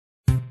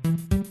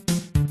The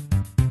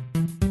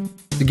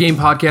Game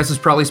Podcast is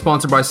proudly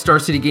sponsored by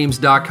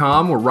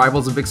StarCityGames.com, where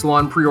Rivals of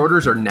Ixalan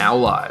pre-orders are now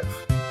live.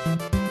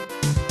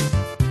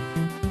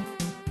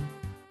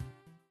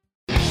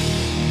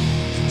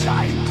 It's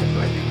time to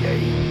play the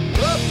game.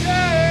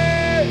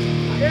 Okay!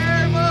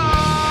 Game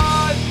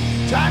on!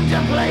 Time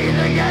to play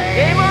the game.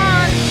 Game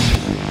on!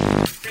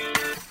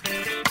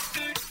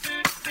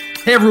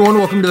 Hey everyone,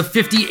 welcome to the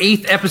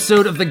 58th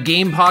episode of the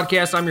Game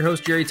Podcast. I'm your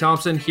host, Jerry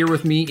Thompson. Here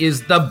with me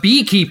is the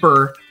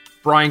Beekeeper,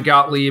 Brian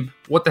Gottlieb.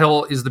 What the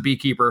hell is the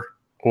Beekeeper?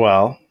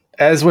 Well,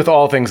 as with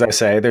all things I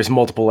say, there's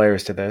multiple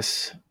layers to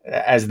this.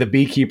 As the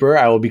Beekeeper,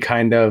 I will be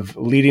kind of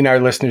leading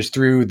our listeners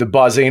through the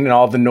buzzing and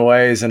all the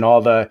noise and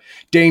all the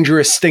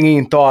dangerous,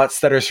 stinging thoughts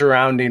that are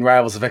surrounding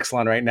Rivals of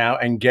Ixalan right now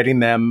and getting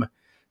them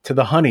to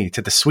the honey,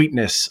 to the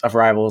sweetness of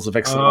Rivals of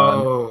Ixalan.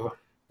 Oh.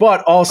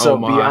 But also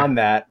my. beyond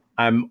that,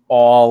 I'm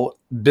all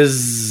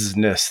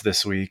business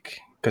this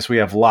week because we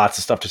have lots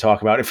of stuff to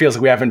talk about. It feels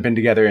like we haven't been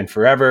together in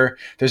forever.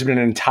 There's been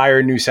an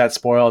entire new set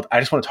spoiled. I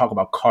just want to talk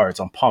about cards.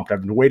 I'm pumped.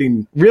 I've been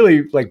waiting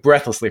really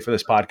breathlessly for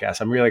this podcast.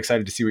 I'm really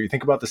excited to see what you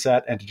think about the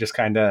set and to just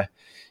kind of,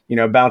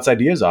 bounce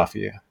ideas off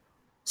of you.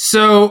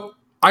 So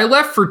I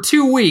left for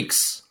 2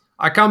 weeks.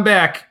 I come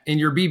back and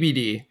you're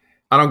BBD.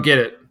 I don't get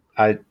it.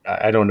 I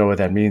don't know what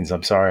that means.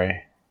 I'm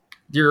sorry.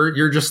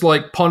 You're just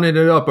punning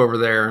it up over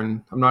there,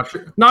 and I'm not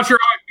sure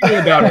how I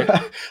feel about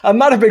it. I'm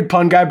not a big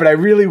pun guy, but I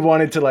really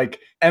wanted to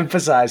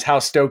emphasize how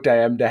stoked I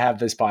am to have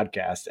this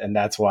podcast, and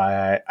that's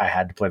why I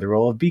had to play the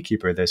role of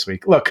Beekeeper this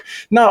week. Look,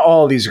 not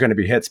all of these are going to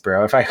be hits,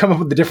 bro. If I come up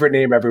with a different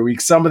name every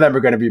week, some of them are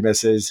going to be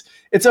misses.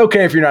 It's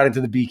okay if you're not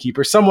into the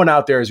Beekeeper. Someone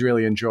out there is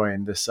really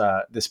enjoying this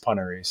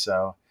punnery,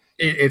 so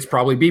It's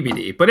probably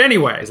BBD, but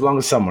anyway, as long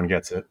as someone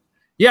gets it.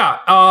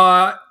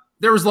 Yeah.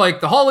 There was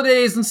the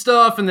holidays and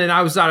stuff, and then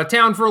I was out of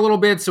town for a little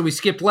bit, so we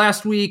skipped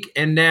last week,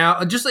 and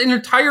now just an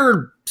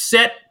entire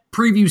set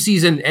preview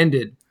season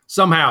ended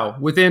somehow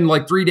within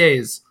 3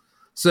 days.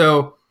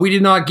 So we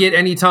did not get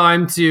any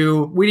time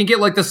we didn't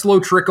get the slow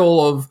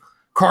trickle of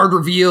card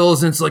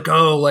reveals, and it's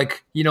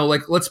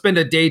let's spend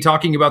a day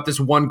talking about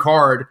this one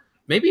card.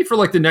 Maybe for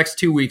the next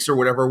 2 weeks or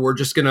whatever, we're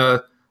just going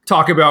to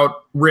talk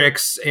about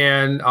Rix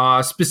and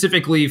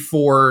specifically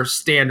for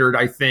standard,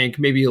 I think,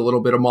 maybe a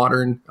little bit of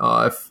modern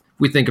if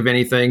we think of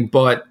anything.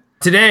 But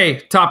today,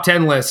 top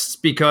 10 lists,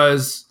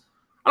 because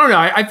I don't know,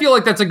 I feel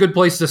like that's a good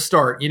place to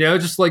start.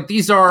 Just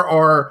these are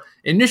our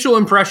initial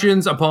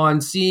impressions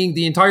upon seeing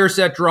the entire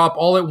set drop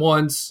all at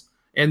once,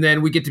 and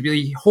then we get to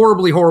be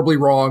horribly, horribly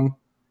wrong,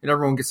 and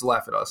everyone gets to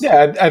laugh at us.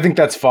 Yeah, I think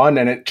that's fun,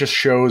 and it just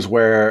shows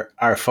where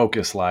our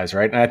focus lies,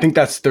 right? And I think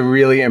that's the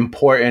really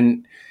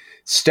important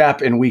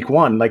step in week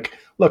one.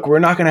 Look, we're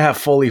not going to have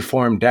fully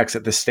formed decks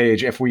at this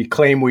stage. If we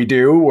claim we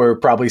do, we're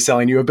probably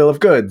selling you a bill of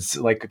goods.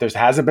 There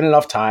hasn't been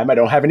enough time. I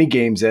don't have any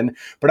games in,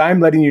 but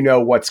I'm letting you know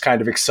what's kind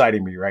of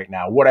exciting me right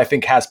now, what I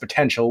think has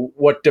potential,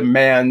 what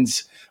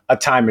demands a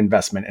time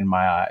investment in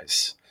my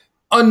eyes.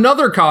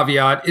 Another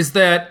caveat is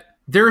that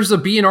there's a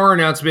BNR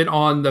announcement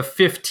on the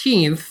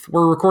 15th.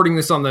 We're recording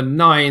this on the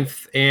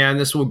 9th, and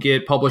this will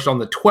get published on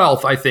the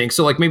 12th, I think.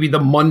 So maybe the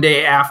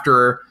Monday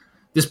after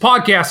this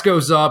podcast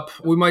goes up,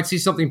 we might see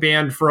something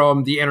banned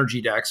from the energy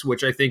decks,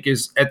 which I think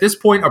is at this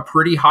point a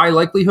pretty high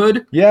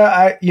likelihood.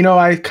 Yeah,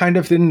 I kind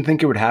of didn't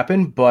think it would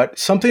happen, but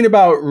something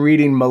about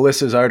reading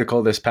Melissa's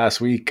article this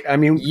past week. I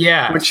mean,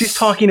 yes. When she's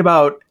talking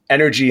about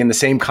energy in the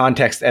same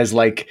context as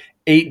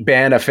 8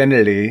 ban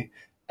affinity,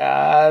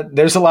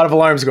 there's a lot of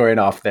alarms going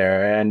off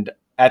there. And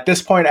at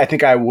this point, I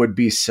think I would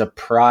be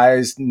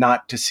surprised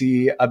not to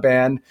see a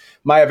ban.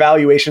 My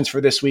evaluations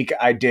for this week,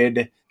 I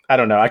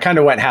don't know. I kind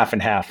of went half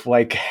and half,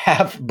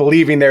 half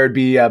believing there would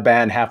be a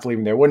ban, half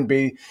believing there wouldn't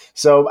be.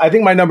 So I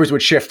think my numbers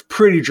would shift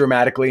pretty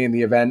dramatically in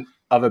the event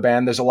of a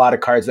ban. There's a lot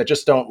of cards that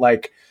just don't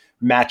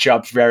match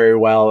up very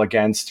well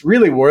against.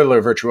 Really,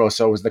 Whirler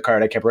Virtuoso was the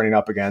card I kept running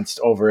up against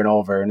over and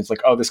over. And it's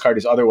this card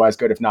is otherwise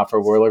good if not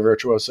for Whirler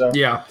Virtuoso.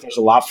 Yeah. There's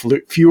a lot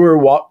fewer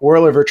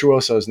Whirler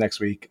Virtuosos next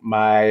week.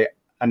 My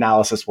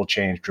analysis will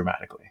change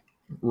dramatically.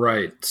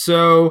 Right.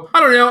 So, I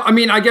don't know. I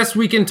mean, I guess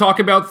we can talk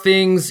about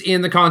things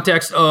in the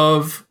context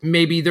of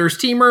maybe there's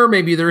Teamer,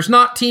 maybe there's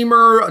not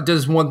Teamer.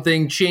 Does one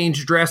thing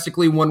change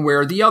drastically one way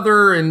or the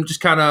other? And just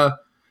kind of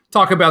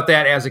talk about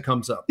that as it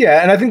comes up.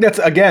 Yeah, and I think that's,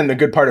 again, the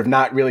good part of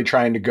not really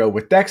trying to go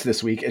with decks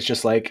this week. It's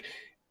just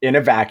in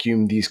a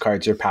vacuum, these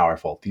cards are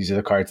powerful. These are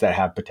the cards that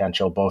have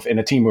potential both in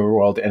a Teamer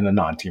world and a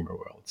non-Teamer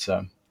world.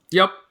 So,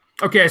 yep.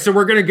 Okay, so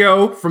we're going to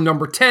go from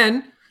number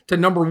 10 to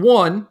number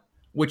 1,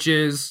 which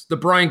is the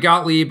Brian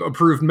Gottlieb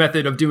approved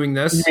method of doing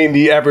this. You mean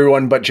the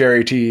everyone but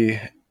Jerry T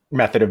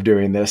method of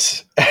doing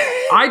this?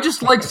 I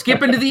just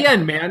skipping to the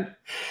end, man.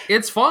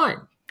 It's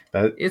fine.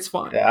 It's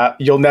fine.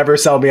 You'll never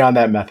sell me on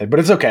that method, but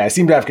it's okay. I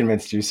seem to have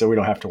convinced you, so we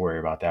don't have to worry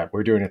about that.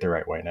 We're doing it the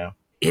right way now.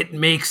 It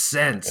makes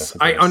sense. Yes,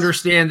 I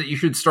understand that you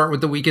should start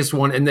with the weakest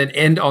one and then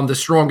end on the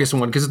strongest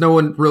one because no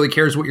one really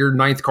cares what your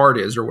 9th card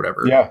is or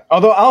whatever. Yeah.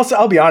 Although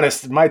I'll be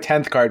honest, my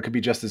 10th card could be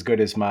just as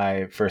good as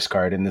my first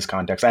card in this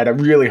context. I had a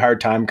really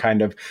hard time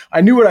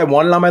I knew what I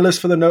wanted on my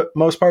list for the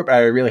most part, but I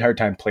had a really hard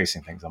time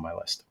placing things on my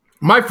list.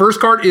 My first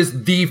card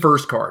is the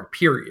first card,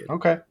 period.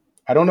 Okay.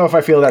 I don't know if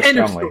I feel that End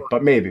of strongly, story.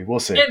 but maybe. We'll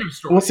see. End of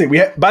story. We'll see.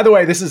 By the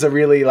way, this is a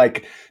really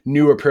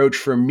new approach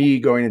for me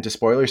going into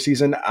spoiler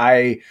season.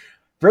 I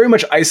very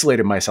much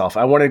isolated myself.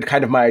 I wanted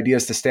kind of my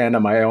ideas to stand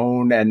on my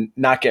own and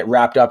not get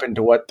wrapped up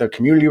into what the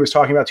community was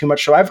talking about too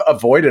much. So I've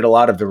avoided a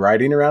lot of the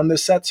writing around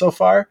this set so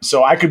far.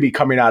 So I could be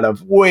coming out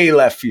of way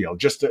left field.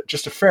 Just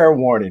a fair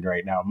warning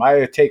right now.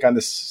 My take on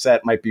this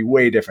set might be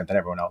way different than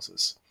everyone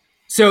else's.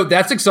 So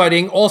that's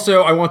exciting.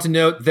 Also, I want to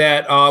note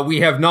that we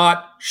have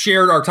not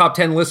shared our top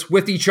 10 lists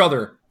with each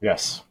other.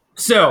 Yes.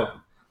 So,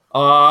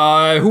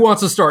 who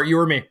wants to start, you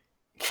or me?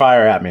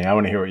 Fire at me. I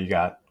want to hear what you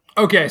got.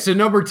 Okay, so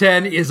number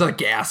 10 is a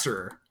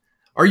gasser.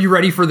 Are you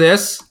ready for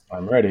this?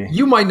 I'm ready.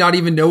 You might not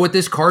even know what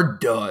this card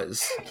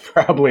does.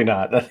 Probably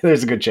not.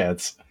 There's a good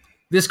chance.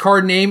 This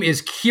card name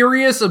is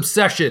Curious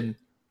Obsession.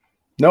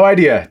 No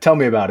idea. Tell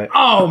me about it.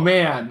 Oh,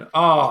 man.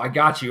 Oh, I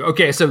got you.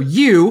 Okay, so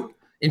you...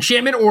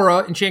 Enchantment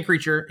Aura, enchant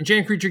creature.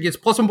 Enchanted creature gets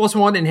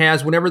 +1/+1 and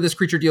has whenever this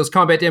creature deals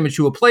combat damage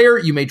to a player,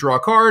 you may draw a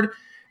card.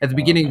 At the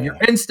beginning of your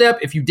end step,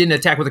 if you didn't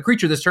attack with a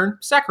creature this turn,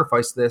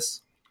 sacrifice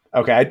this.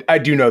 Okay, I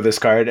do know this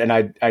card, and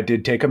I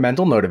did take a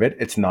mental note of it.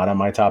 It's not on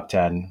my top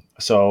 10.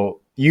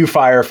 So you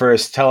fire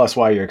first. Tell us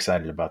why you're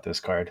excited about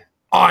this card.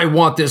 I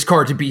want this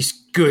card to be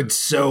good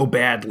so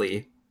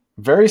badly.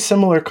 Very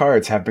similar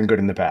cards have been good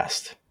in the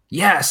past.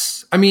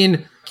 Yes. I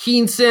mean,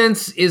 Keen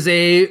Sense is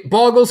a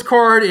Boggles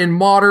card in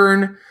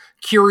Modern.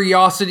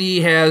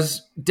 Curiosity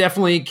has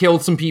definitely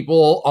killed some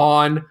people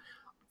on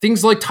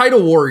things like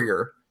Tidal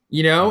Warrior,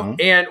 you know? Mm-hmm.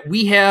 And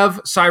we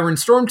have Siren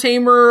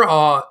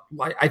Stormtamer.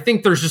 I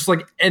think there's just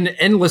an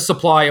endless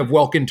supply of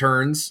Welkin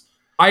turns.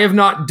 I have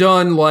not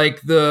done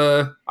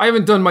I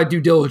haven't done my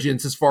due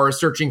diligence as far as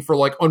searching for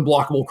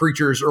unblockable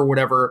creatures or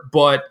whatever,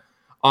 but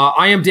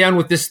I am down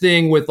with this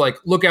thing with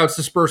Lookout's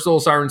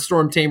Dispersal, Siren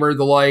Stormtamer,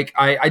 the like.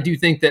 I do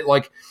think that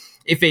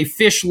if a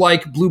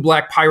fish-like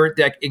blue-black pirate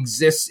deck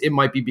exists, it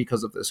might be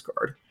because of this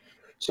card.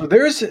 So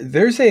there's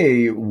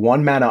a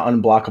 1-mana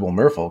unblockable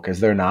Merfolk, is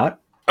there not?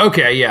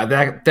 Okay, yeah,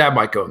 that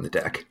might go in the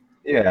deck.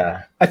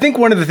 Yeah. I think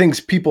one of the things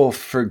people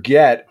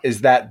forget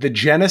is that the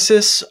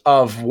genesis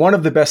of one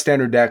of the best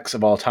standard decks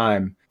of all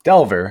time,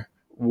 Delver,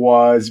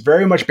 was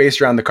very much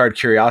based around the card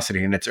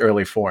Curiosity in its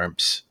early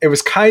forms. It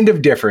was kind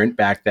of different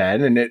back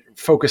then, and it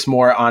focused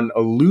more on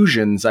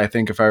illusions, I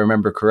think, if I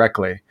remember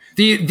correctly.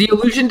 The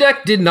illusion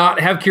deck did not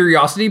have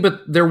Curiosity,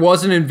 but there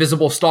was an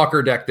Invisible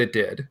Stalker deck that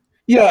did.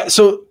 Yeah,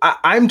 so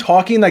I'm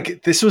talking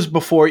this was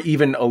before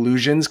even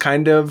illusions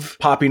kind of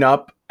popping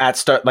up at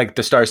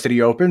the Star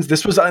City Opens.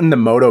 This was in the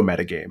Moto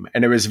metagame,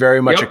 and it was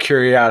very much a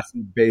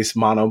Curiosity-based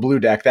mono blue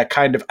deck that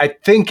I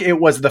think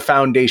it was the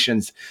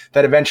foundations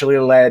that eventually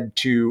led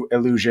to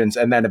illusions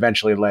and then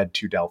eventually led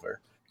to Delver.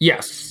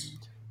 Yes.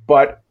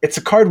 But it's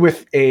a card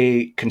with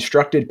a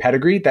constructed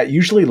pedigree that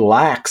usually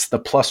lacks the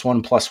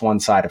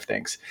 +1/+1 side of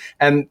things.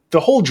 And the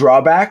whole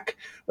drawback,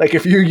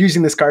 if you're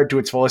using this card to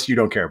its fullest, you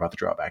don't care about the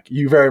drawback.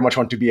 You very much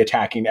want to be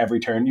attacking every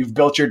turn. You've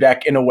built your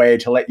deck in a way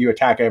to let you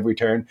attack every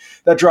turn.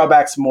 That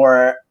drawback's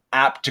more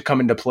apt to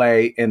come into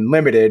play in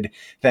Limited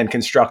than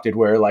Constructed,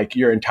 where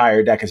your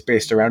entire deck is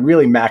based around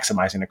really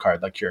maximizing a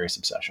card like Curious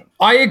Obsession.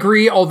 I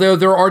agree, although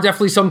there are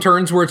definitely some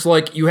turns where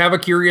it's you have a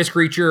curious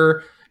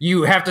creature,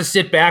 you have to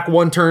sit back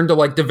one turn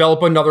to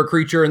develop another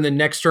creature, and then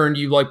next turn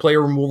you play a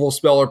removal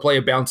spell or play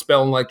a bounce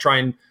spell and try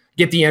and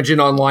get the engine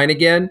online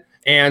again.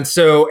 And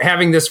so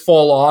having this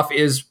fall off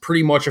is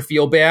pretty much a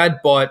feel bad,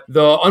 but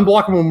the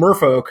unblockable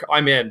Merfolk,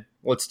 I'm in.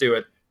 Let's do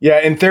it. Yeah,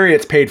 in theory,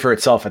 it's paid for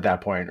itself at that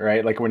point,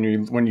 right? When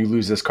you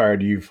lose this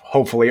card, you've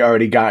hopefully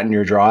already gotten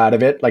your draw out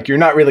of it. You're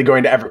not really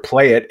going to ever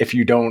play it if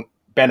you don't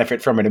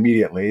benefit from it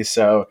immediately.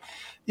 So,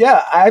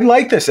 yeah, I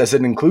like this as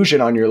an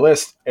inclusion on your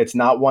list. It's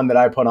not one that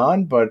I put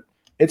on, but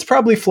it's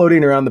probably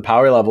floating around the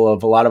power level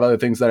of a lot of other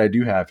things that I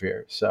do have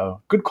here.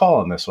 So, good call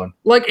on this one.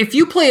 If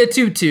you play a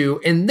 2/2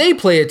 and they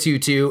play a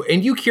 2/2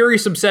 and you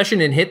Curious Obsession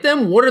and hit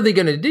them, what are they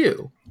going to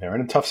do? They're in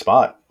a tough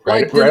spot,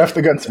 right off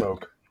the gun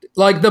smoke.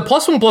 The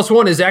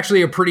 +1/+1 is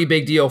actually a pretty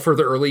big deal for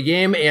the early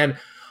game. And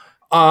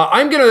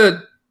I'm going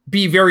to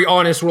be very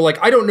honest. We're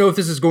I don't know if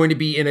this is going to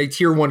be in a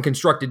tier 1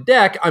 constructed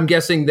deck. I'm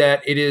guessing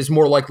that it is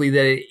more likely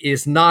that it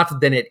is not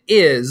than it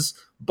is.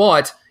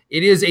 But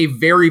it is a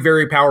very,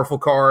 very powerful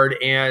card.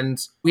 And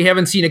we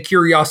haven't seen a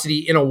Curiosity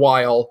in a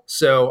while.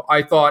 So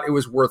I thought it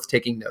was worth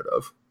taking note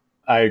of.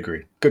 I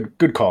agree.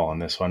 Good call on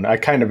this one. I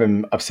kind of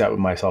am upset with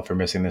myself for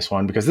missing this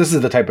one because this is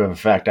the type of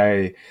effect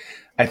I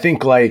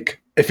think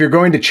if you're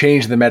going to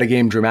change the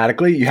metagame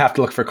dramatically, you have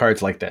to look for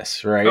cards like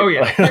this, right? Oh,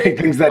 yeah.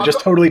 Things that just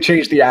totally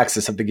change the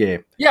axis of the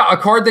game. Yeah, a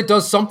card that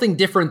does something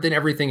different than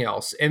everything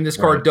else. And this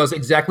card does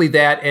exactly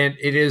that. And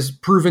it is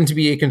proven to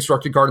be a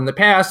constructed card in the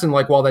past. And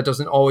while that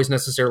doesn't always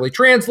necessarily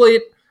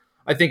translate,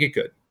 I think it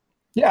could.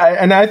 Yeah,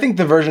 and I think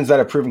the versions that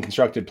have proven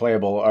constructed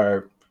playable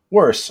are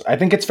worse. I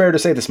think it's fair to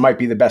say this might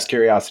be the best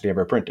Curiosity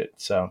ever printed.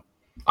 So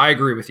I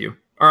agree with you.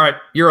 All right,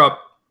 you're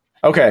up.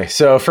 Okay,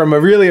 so from a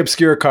really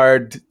obscure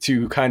card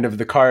to kind of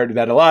the card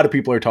that a lot of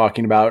people are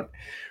talking about,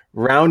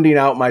 rounding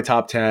out my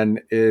top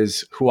 10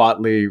 is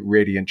Huatli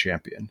Radiant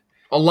Champion.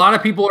 A lot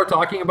of people are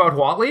talking about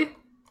Huatli.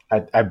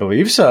 I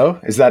believe so.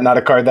 Is that not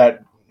a card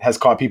that has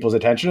caught people's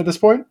attention at this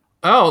point?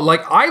 Oh,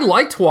 like I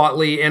liked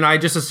Huatli, and I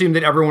just assumed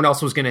that everyone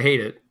else was going to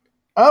hate it.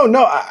 Oh,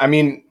 no. I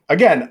mean,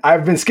 again,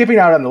 I've been skipping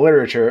out on the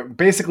literature.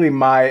 Basically,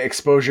 my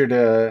exposure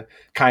to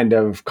kind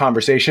of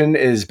conversation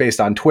is based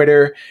on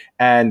Twitter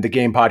and the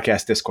Game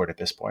Podcast Discord at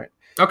this point.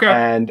 Okay.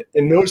 And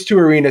in those two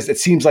arenas, it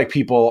seems like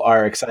people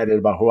are excited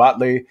about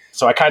Huatli.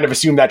 So I kind of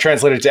assume that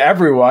translated to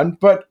everyone.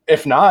 But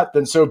if not,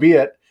 then so be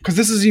it. Because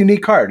this is a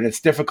unique card and it's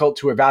difficult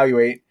to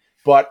evaluate.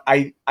 But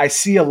I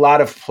see a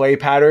lot of play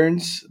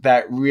patterns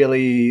that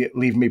really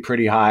leave me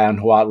pretty high on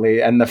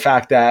Huatli. And the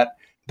fact that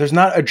there's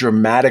not a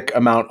dramatic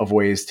amount of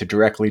ways to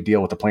directly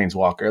deal with the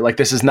Planeswalker. Like,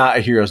 this is not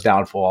a Hero's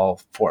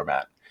Downfall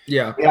format.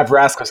 Yeah. We have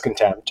Vraska's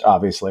Contempt,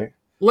 obviously.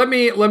 Let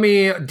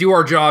me do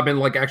our job and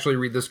like actually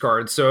read this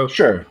card. So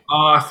Sure.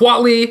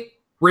 Huatli,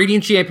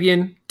 Radiant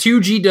Champion,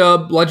 2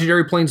 G-Dub,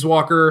 Legendary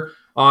Planeswalker,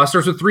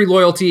 starts with 3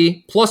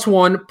 loyalty,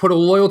 +1, put a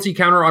loyalty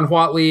counter on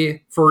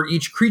Huatli for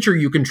each creature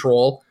you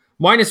control.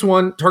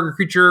 -1, target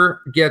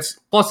creature gets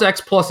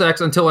 +X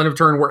until end of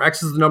turn, where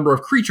X is the number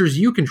of creatures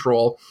you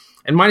control.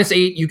 And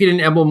 -8, you get an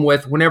emblem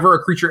with whenever a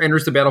creature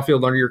enters the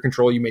battlefield under your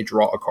control, you may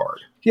draw a card.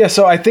 Yeah,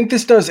 so I think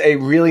this does a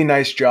really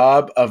nice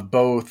job of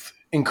both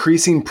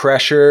increasing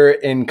pressure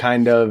in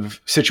kind of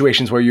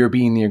situations where you're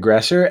being the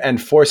aggressor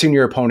and forcing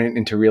your opponent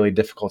into really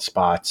difficult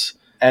spots.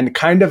 And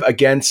kind of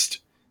against,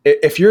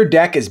 if your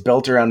deck is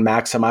built around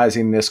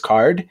maximizing this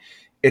card,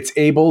 it's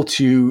able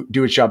to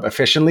do its job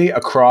efficiently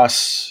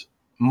across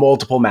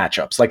multiple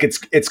matchups. Like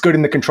it's good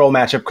in the control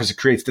matchup because it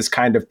creates this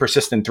kind of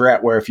persistent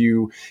threat where if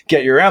you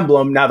get your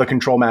emblem, now the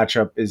control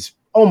matchup is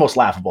almost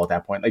laughable at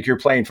that point. Like you're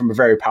playing from a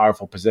very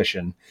powerful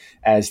position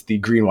as the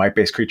green-white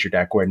based creature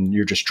deck when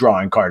you're just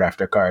drawing card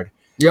after card.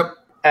 Yep.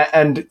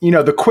 And you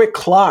know, the quick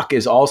clock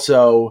is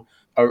also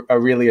a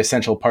really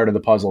essential part of the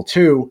puzzle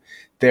too.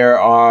 There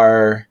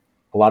are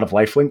a lot of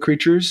lifelink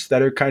creatures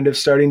that are kind of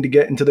starting to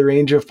get into the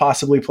range of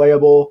possibly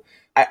playable.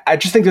 I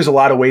just think there's a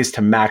lot of ways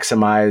to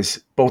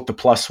maximize both the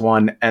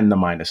 +1 and the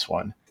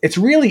 -1. It's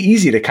really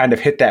easy to kind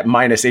of hit that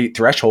 -8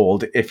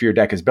 threshold if your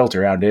deck is built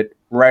around it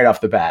right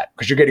off the bat,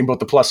 because you're getting both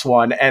the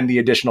 +1 and the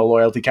additional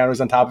loyalty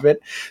counters on top of it.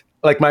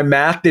 Like my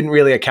math didn't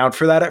really account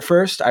for that at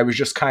first. I was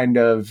just kind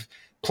of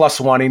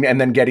 +1ing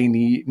and then getting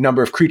the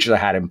number of creatures I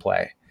had in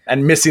play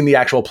and missing the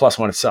actual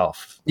 +1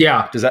 itself.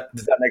 Yeah. Does that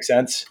make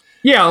sense?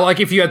 Yeah, like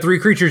if you had 3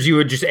 creatures, you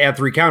would just add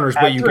 3 counters,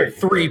 but you get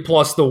 3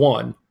 plus the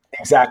 1.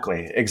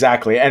 Exactly.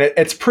 And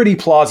it's pretty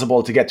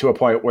plausible to get to a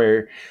point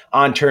where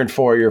on turn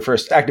 4, your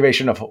first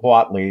activation of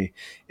Huatli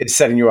is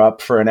setting you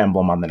up for an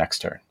emblem on the next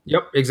turn.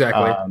 Yep,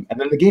 exactly. And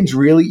then the game's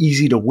really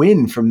easy to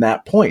win from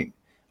that point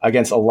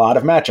against a lot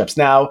of matchups.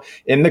 Now,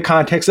 in the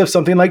context of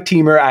something like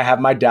Temur, I have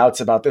my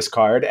doubts about this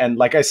card. And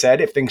like I said,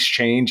 if things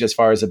change as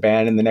far as a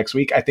ban in the next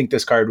week, I think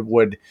this card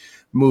would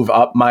move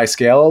up my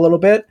scale a little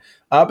bit.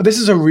 But this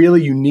is a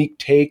really unique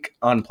take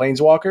on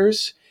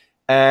Planeswalkers.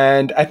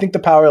 And I think the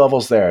power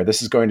level's there.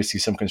 This is going to see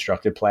some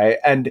constructed play.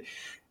 And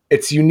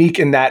it's unique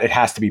in that it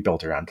has to be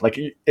built around. Like,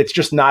 it's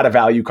just not a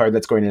value card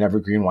that's going in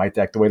every green-white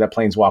deck the way that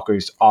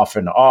Planeswalkers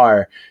often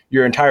are.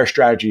 Your entire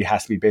strategy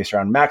has to be based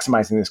around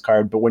maximizing this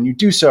card. But when you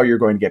do so, you're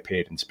going to get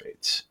paid in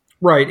spades.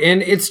 Right.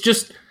 And it's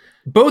just,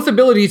 both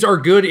abilities are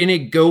good in a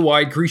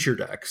go-wide creature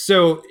deck.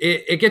 So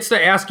it gets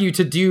to ask you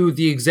to do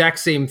the exact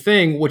same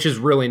thing, which is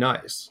really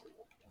nice.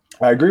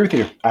 I agree with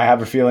you. I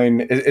have a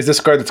feeling, is this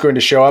a card that's going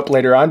to show up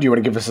later on? Do you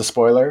want to give us a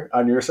spoiler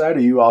on your side? Are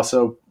you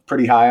also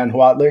pretty high on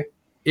Huatli?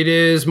 It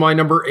is my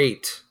number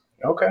 8.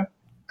 Okay.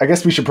 I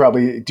guess we should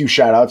probably do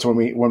shout outs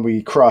when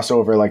we cross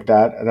over like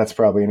that. That's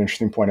probably an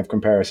interesting point of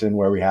comparison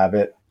where we have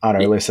it on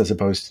our list as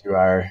opposed to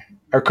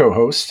our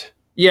co-host.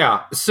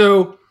 Yeah.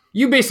 So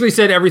you basically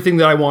said everything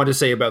that I wanted to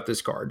say about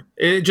this card.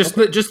 Just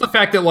the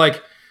fact that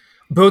like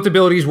both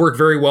abilities work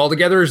very well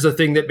together is the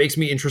thing that makes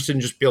me interested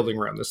in just building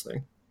around this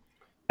thing.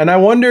 And I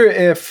wonder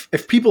if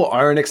people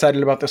aren't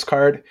excited about this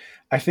card.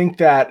 I think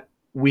that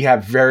we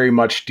have very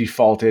much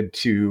defaulted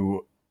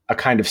to a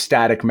kind of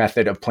static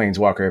method of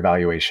Planeswalker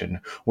evaluation,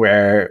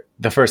 where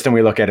the first thing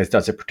we look at is,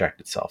 does it protect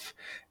itself?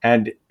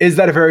 And is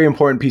that a very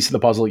important piece of the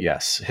puzzle?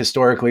 Yes.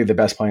 Historically, the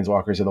best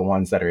Planeswalkers are the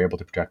ones that are able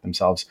to protect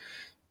themselves.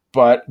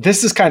 But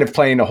this is kind of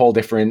playing a whole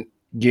different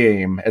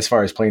game as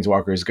far as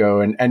Planeswalkers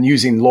go, and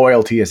using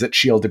loyalty as its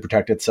shield to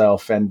protect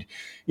itself, and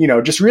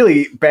just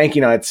really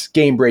banking on its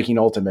game-breaking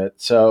ultimate.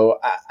 So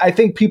I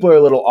think people are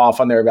a little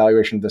off on their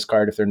evaluation of this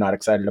card if they're not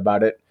excited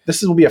about it.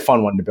 This will be a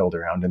fun one to build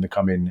around in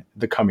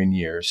the coming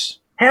years.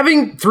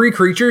 Having 3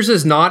 creatures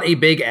is not a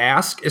big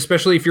ask,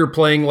 especially if you're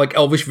playing like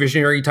Elvish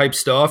Visionary type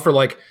stuff or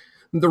like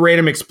the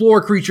random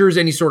Explore creatures,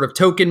 any sort of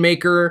token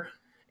maker.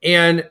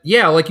 And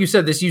yeah, like you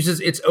said, this uses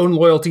its own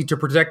loyalty to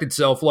protect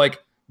itself. Like,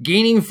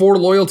 gaining 4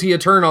 loyalty a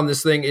turn on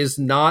this thing is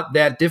not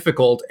that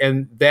difficult,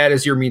 and that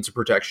is your means of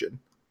protection.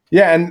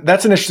 Yeah, and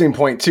that's an interesting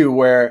point too,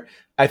 where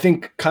I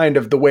think kind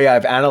of the way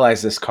I've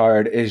analyzed this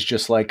card is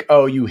just like,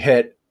 oh, you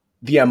hit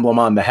the emblem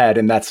on the head,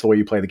 and that's the way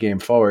you play the game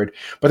forward.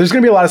 But there's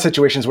going to be a lot of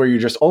situations where you're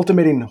just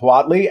ultimating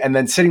Huatli and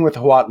then sitting with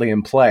Huatli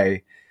in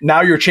play,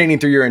 Now you're chaining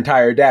through your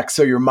entire deck,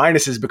 so your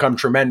minuses become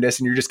tremendous,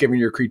 and you're just giving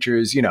your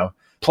creatures,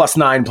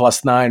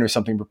 +9/+9 or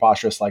something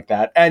preposterous like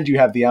that. And you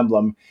have the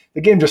emblem.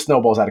 The game just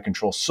snowballs out of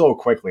control so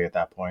quickly at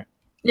that point.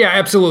 Yeah,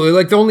 absolutely.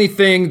 Like the only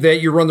thing that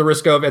you run the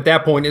risk of at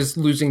that point is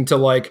losing to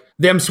like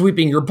them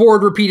sweeping your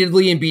board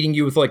repeatedly and beating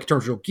you with like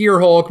Eternal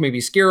Gearhulk, maybe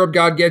Scarab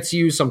God gets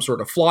you, some sort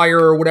of flyer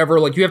or whatever.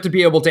 Like you have to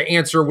be able to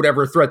answer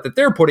whatever threat that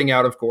they're putting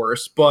out, of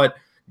course. But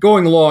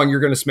going long, you're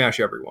going to smash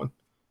everyone.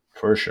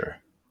 For sure.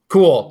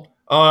 Cool.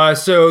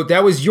 So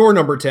that was your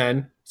number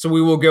 10. So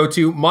we will go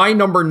to my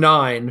number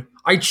 9.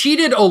 I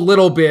cheated a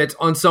little bit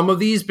on some of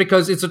these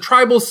because it's a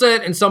tribal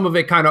set and some of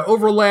it kind of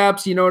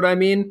overlaps. You know what I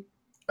mean?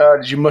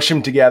 Did you mush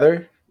them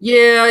together?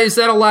 Yeah, is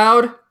that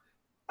allowed?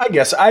 I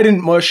guess I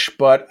didn't mush,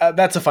 but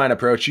that's a fine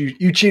approach.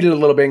 You cheated a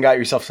little bit and got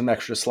yourself some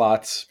extra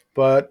slots,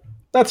 but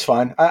that's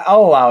fine.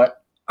 I'll allow it.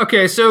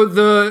 Okay, so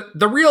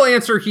the real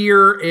answer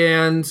here,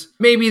 and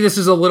maybe this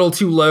is a little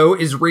too low,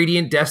 is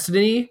Radiant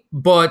Destiny,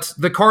 but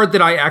the card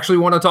that I actually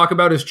want to talk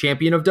about is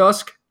Champion of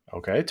Dusk.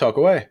 Okay, talk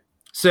away.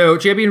 So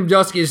Champion of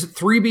Dusk is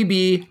 3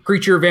 BB,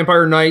 creature,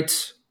 vampire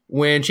knight.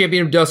 When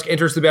Champion of Dusk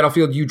enters the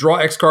battlefield, you draw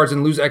X cards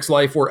and lose X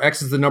life, where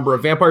X is the number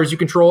of vampires you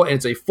control, and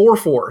it's a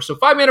 4/4. So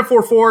 5 mana,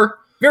 4/4,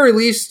 very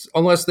least,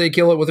 unless they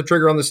kill it with a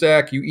trigger on the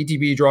stack, you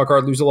ETB, draw a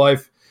card, lose a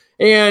life.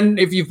 And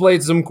if you've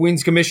played some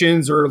Queen's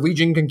Commissions or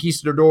Legion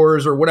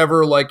Conquistadors or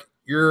whatever, like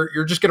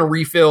you're just going to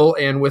refill.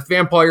 And with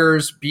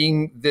vampires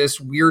being this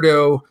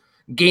weirdo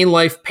gain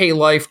life, pay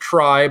life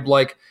tribe,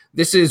 like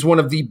this is one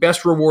of the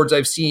best rewards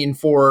I've seen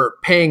for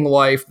paying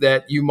life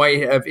that you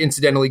might have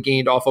incidentally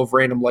gained off of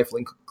random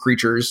lifelink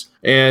creatures.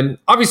 And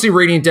obviously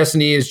Radiant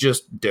Destiny is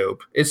just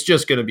dope. It's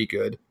just going to be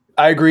good.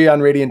 I agree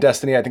on Radiant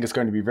Destiny. I think it's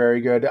going to be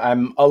very good.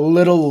 I'm a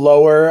little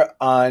lower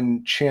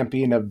on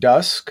Champion of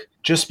Dusk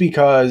just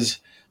because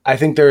I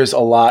think there's a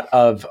lot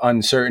of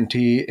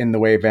uncertainty in the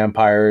way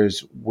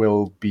vampires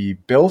will be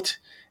built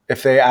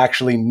if they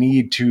actually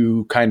need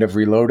to kind of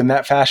reload in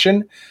that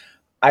fashion.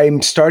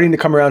 I'm starting to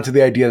come around to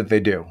the idea that they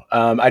do.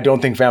 I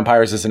don't think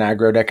vampires is an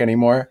aggro deck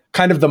anymore.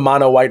 Kind of the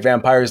mono white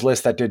vampires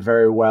list that did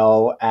very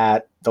well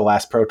at the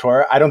last Pro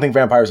Tour. I don't think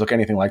vampires look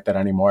anything like that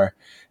anymore.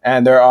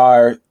 And there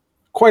are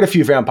quite a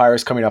few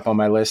vampires coming up on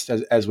my list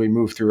as we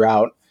move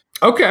throughout.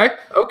 Okay.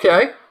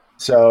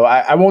 So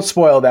I won't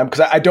spoil them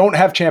because I don't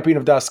have Champion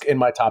of Dusk in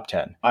my top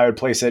 10. I would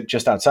place it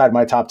just outside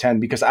my top 10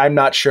 because I'm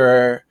not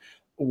sure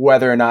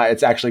whether or not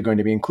it's actually going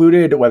to be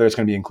included, whether it's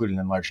going to be included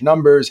in large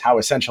numbers, how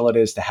essential it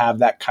is to have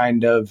that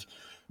kind of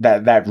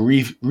that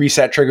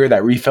reset trigger,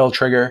 that refill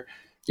trigger.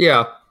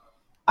 Yeah.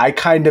 I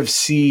kind of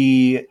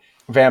see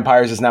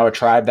vampires as now a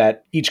tribe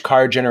that each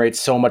card generates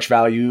so much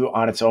value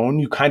on its own.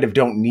 You kind of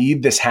don't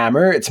need this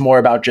hammer. It's more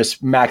about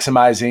just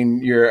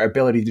maximizing your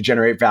ability to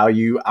generate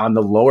value on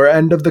the lower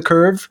end of the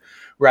curve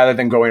rather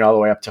than going all the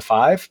way up to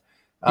 5.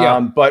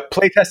 Yeah. But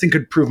playtesting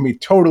could prove me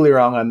totally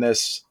wrong on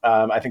this.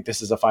 I think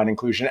this is a fine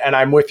inclusion. And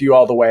I'm with you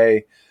all the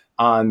way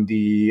on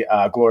the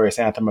Glorious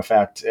Anthem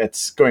effect.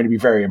 It's going to be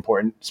very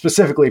important,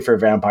 specifically for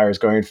vampires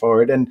going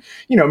forward. And,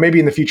 maybe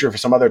in the future for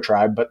some other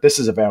tribe, but this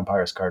is a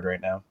vampires card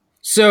right now.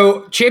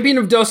 So Champion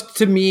of Dusk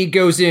to me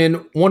goes in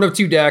one of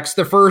two decks.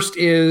 The first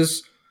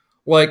is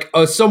like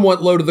a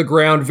somewhat low to the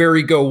ground,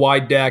 very go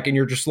wide deck. And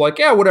you're just like,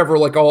 yeah, whatever.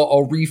 Like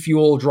I'll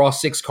refuel, draw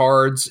 6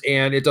 cards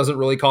and it doesn't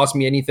really cost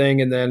me anything.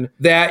 And then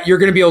that you're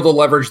going to be able to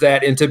leverage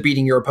that into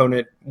beating your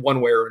opponent one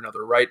way or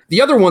another. Right.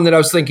 The other one that I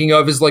was thinking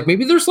of is like,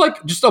 maybe there's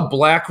like just a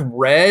black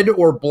red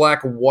or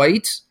black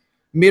white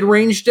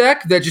mid-range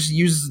deck that just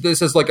uses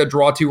this as like a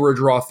draw 2 or a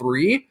draw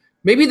 3.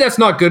 Maybe that's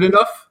not good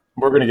enough.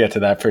 We're going to get to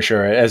that for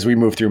sure as we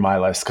move through my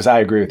list, because I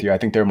agree with you. I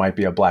think there might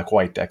be a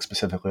black-white deck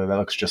specifically that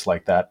looks just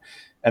like that.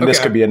 And this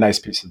could be a nice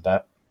piece of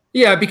that.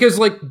 Yeah, because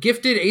like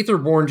Gifted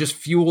Aetherborn just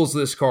fuels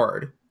this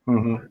card.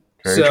 Mm-hmm.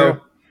 Very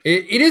true.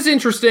 It is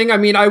interesting. I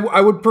mean, I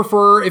would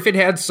prefer if it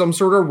had some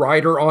sort of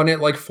rider on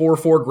it, like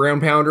 4/4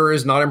 Ground Pounder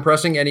is not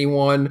impressing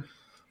anyone.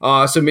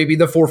 So maybe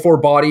the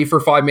 4/4 body for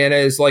 5 mana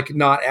is like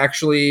not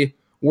actually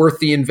worth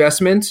the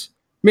investment.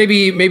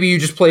 Maybe you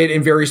just play it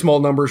in very small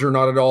numbers or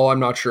not at all. I'm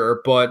not sure.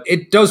 But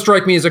it does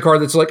strike me as a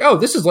card that's like, oh,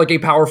 this is like a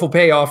powerful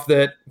payoff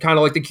that kind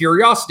of like the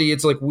Curiosity.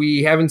 It's like,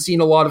 we haven't seen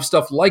a lot of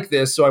stuff like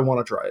this, so I want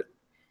to try it.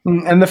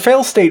 And the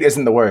fail state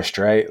isn't the worst,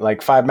 right?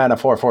 Like 5 mana,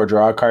 4/4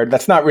 draw a card.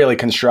 That's not really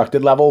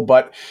constructed level,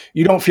 but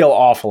you don't feel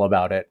awful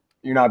about it.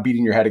 You're not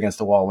beating your head against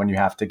the wall when you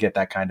have to get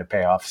that kind of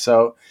payoff.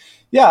 So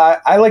yeah,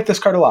 I like this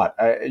card a lot.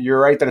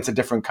 You're right that it's a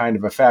different kind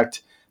of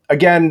effect.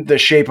 Again, the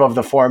shape of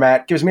the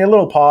format gives me a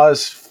little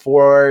pause.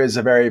 4 is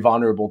a very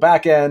vulnerable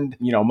back end.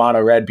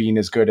 Mono red being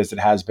as good as it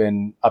has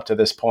been up to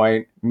this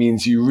point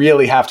means you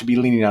really have to be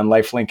leaning on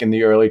lifelink in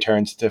the early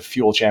turns to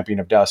fuel Champion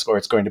of Dusk, or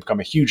it's going to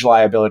become a huge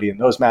liability in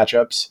those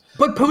matchups.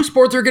 But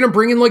post-board, they're going to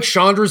bring in like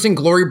Chandras and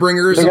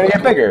Glorybringers. They're going to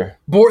get bigger.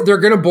 They're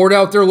going to board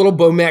out their little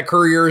Bomat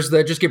Couriers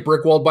that just get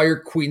brickwalled by your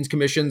Queen's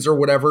Commissions or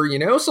whatever,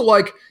 So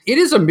like, it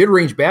is a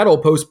mid-range battle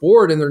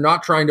post-board, and they're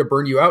not trying to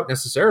burn you out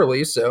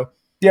necessarily, so...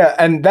 Yeah,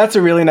 and that's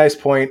a really nice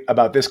point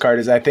about this card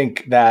is I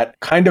think that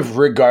kind of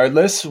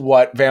regardless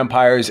what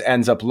Vampires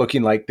ends up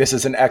looking like, this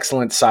is an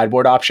excellent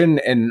sideboard option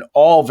in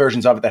all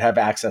versions of it that have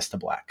access to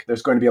black.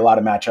 There's going to be a lot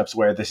of matchups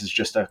where this is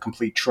just a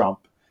complete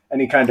trump.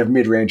 Any kind of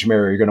mid-range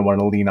mirror, you're going to want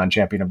to lean on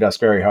Champion of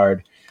Dusk very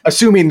hard.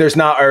 Assuming there's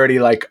not already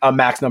like a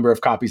max number of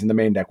copies in the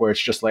main deck where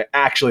it's just like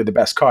actually the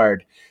best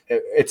card.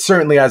 It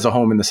certainly has a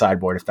home in the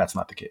sideboard if that's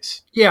not the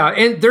case. Yeah,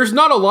 and there's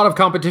not a lot of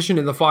competition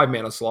in the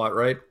 5-mana slot,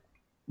 right?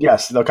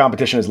 Yes, the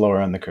competition is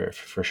lower on the curve,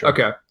 for sure.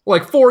 Okay.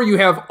 Like 4, you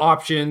have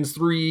options.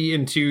 3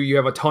 and 2, you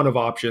have a ton of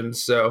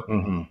options. So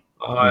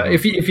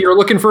if you're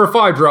looking for a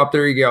 5-drop,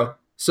 there you go.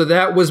 So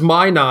that was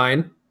my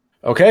 9.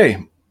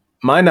 Okay.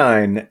 My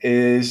 9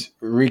 is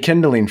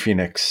Rekindling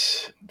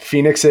Phoenix.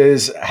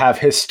 Phoenixes have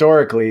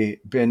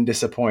historically been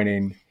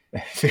disappointing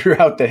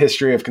throughout the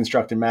history of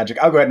Constructed Magic.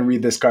 I'll go ahead and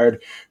read this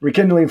card.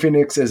 Rekindling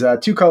Phoenix is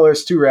 2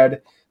 colors, 2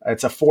 red.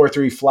 It's a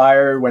 4/3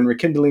 flyer. When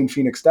Rekindling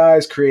Phoenix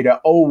dies, create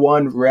a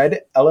 0/1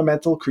 red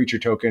elemental creature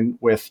token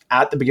with,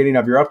 at the beginning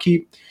of your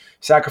upkeep,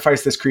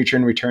 sacrifice this creature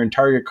and return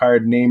target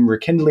card named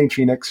Rekindling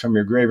Phoenix from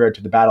your graveyard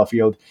to the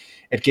battlefield.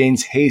 It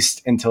gains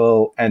haste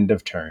until end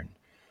of turn.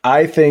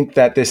 I think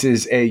that this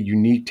is a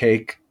unique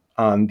take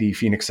on the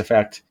Phoenix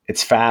effect.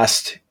 It's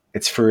fast.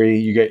 It's free.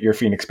 You get your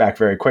Phoenix back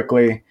very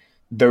quickly.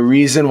 The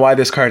reason why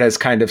this card has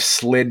kind of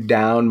slid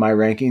down my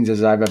rankings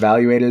as I've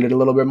evaluated it a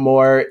little bit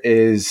more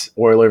is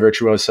Whirler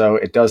Virtuoso.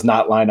 It does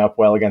not line up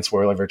well against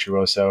Whirler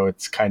Virtuoso.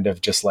 It's kind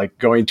of just like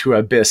going to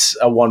Abyss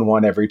a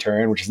 1/1 every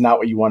turn, which is not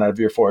what you want out of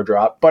your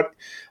 4-drop. But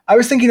I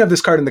was thinking of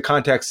this card in the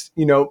context,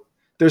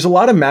 there's a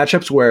lot of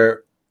matchups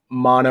where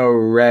mono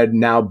red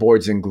now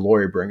boards in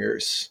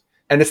Glorybringers.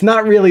 And it's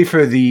not really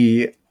for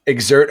the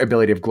exert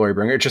ability of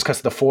Glorybringer. It's just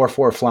because the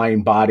 4/4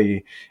 flying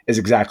body is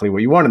exactly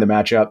what you want in the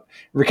matchup.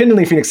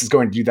 Rekindling Phoenix is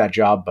going to do that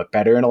job, but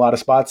better in a lot of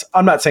spots.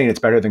 I'm not saying it's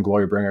better than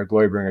Glorybringer.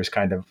 Glorybringer is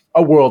kind of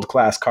a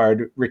world-class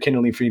card.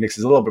 Rekindling Phoenix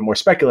is a little bit more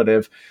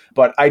speculative,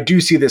 but I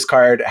do see this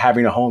card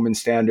having a home in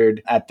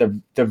Standard at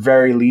the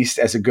very least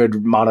as a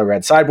good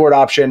mono-red sideboard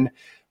option.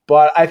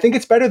 But I think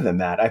it's better than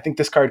that. I think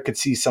this card could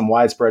see some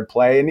widespread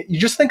play. And you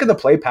just think of the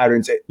play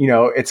patterns,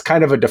 it's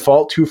kind of a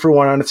default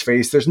 2-for-1 on its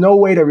face. There's no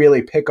way to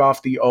really pick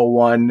off the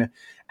 0/1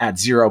 at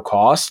 0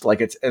 cost.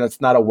 Like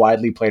it's not a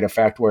widely played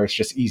effect where it's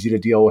just easy to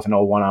deal with an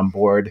 0/1 on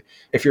board.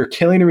 If you're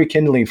killing a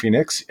Rekindling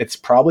Phoenix, it's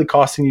probably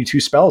costing you 2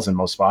 spells in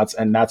most spots,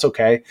 and that's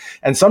okay.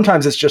 And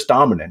sometimes it's just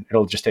dominant.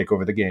 It'll just take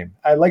over the game.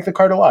 I like the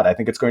card a lot. I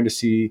think it's going to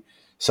see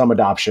some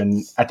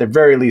adoption, at the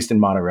very least in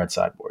mono-red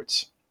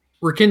sideboards.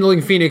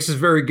 Rekindling Phoenix is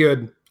very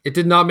good. It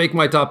did not make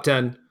my top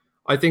 10.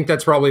 I think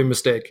that's probably a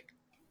mistake.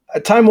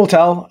 Time will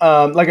tell.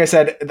 Like I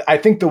said, I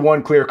think the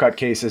one clear-cut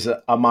case is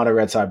a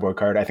mono-red sideboard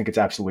card. I think it's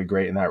absolutely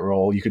great in that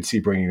role. You could see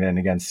bringing it in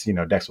against,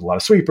 decks with a lot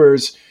of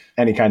sweepers,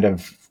 any kind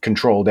of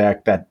control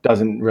deck that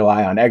doesn't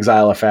rely on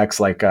exile effects,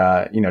 like,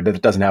 that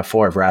doesn't have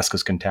 4 of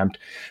Vraska's Contempt.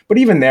 But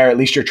even there, at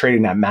least you're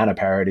trading that mana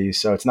parity,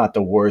 so it's not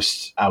the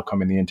worst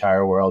outcome in the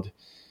entire world.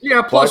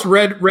 Yeah, plus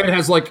red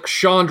has like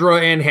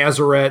Chandra and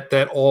Hazoret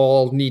that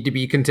all need to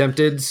be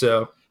contempted,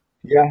 so...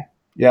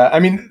 Yeah. I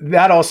mean,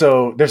 that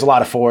also, there's a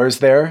lot of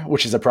 4s there,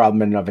 which is a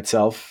problem in and of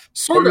itself.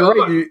 Sort of.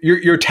 Right.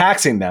 You're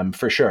taxing them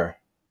for sure.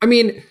 I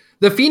mean,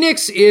 the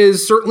Phoenix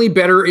is certainly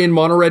better in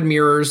mono-red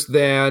mirrors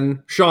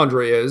than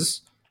Chandra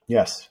is.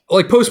 Yes.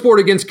 Like post-board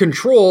against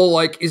control,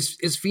 like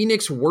is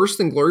Phoenix worse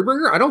than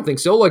Glorybringer? I don't think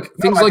so. Like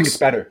things I like think it's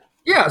better.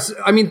 Yes,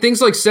 I mean things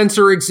like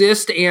Censor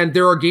exist, and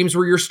there are games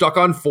where you're stuck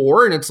on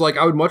 4, and it's like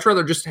I would much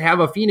rather just have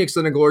a Phoenix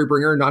than a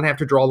Glorybringer and not have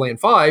to draw land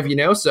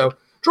 5. So.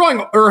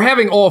 Drawing or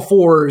having all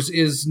 4s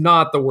is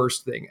not the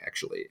worst thing,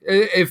 actually.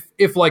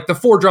 If like the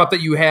 4-drop that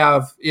you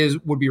have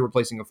would be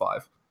replacing a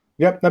 5.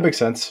 Yep, that makes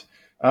sense.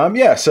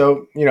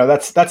 So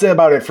that's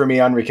about it for me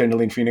on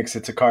Rekindling Phoenix.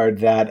 It's a card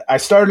that I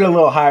started a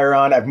little higher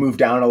on. I've moved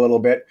down a little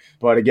bit,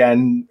 but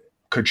again,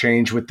 could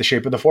change with the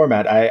shape of the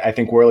format. I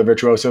think Whirler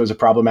Virtuoso is a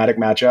problematic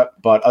matchup,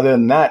 but other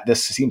than that,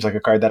 this seems like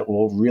a card that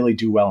will really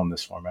do well in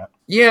this format.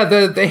 Yeah,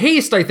 the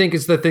haste I think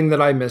is the thing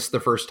that I missed the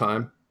first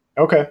time.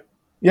 Okay.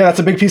 Yeah, that's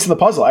a big piece of the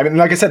puzzle. I mean,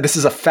 like I said, this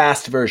is a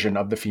fast version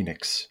of the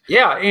Phoenix.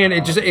 Yeah, and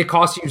it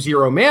costs you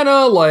 0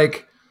 mana.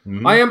 Like,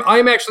 I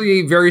am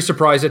actually very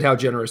surprised at how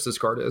generous this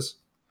card is.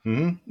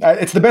 Mm-hmm.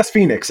 It's the best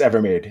Phoenix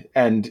ever made,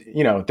 and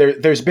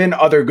there's been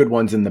other good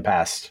ones in the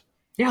past.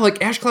 Yeah,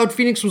 like Ash Cloud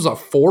Phoenix was a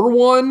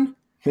 4/1.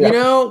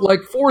 Yeah. Like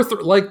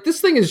 4/3. Like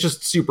this thing is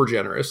just super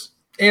generous,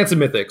 and it's a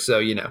mythic,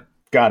 so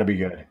Gotta be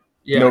good.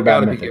 Yeah, no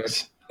bad gotta mythics.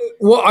 Be good.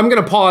 Well, I'm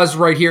gonna pause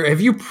right here.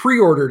 Have you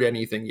pre-ordered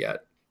anything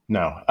yet?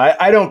 No,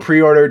 I don't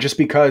pre-order just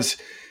because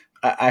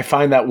I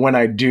find that when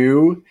I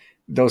do,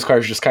 those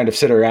cards just kind of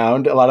sit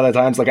around a lot of the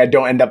times. Like I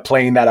don't end up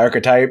playing that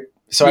archetype.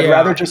 So I'd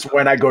rather just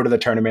when I go to the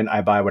tournament,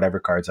 I buy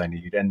whatever cards I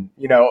need. And,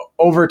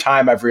 over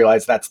time, I've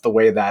realized that's the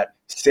way that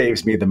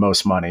saves me the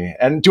most money.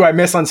 And do I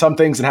miss on some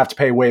things and have to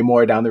pay way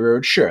more down the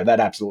road? Sure,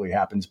 that absolutely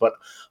happens. But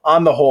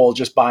on the whole,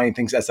 just buying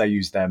things as I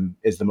use them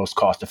is the most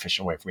cost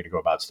efficient way for me to go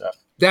about stuff.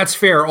 That's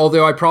fair.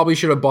 Although I probably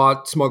should have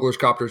bought Smuggler's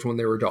Copters when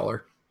they were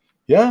 $1.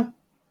 Yeah.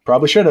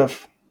 Probably should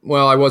have.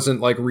 Well, I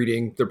wasn't like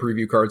reading the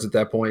preview cards at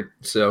that point.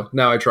 So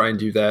now I try and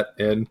do that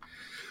and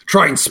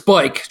try and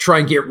spike, try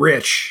and get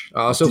rich.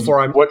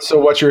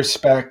 What's your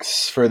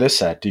specs for this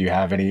set? Do you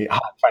have any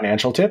hot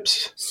financial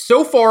tips?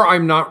 So far,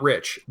 I'm not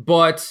rich,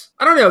 but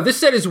I don't know. This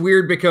set is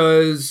weird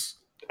because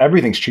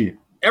everything's cheap.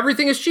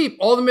 Everything is cheap.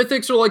 All the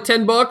mythics are like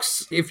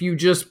 $10. If you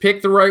just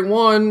pick the right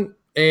one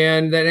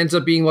and that ends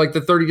up being like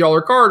the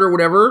 $30 card or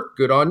whatever,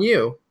 good on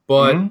you.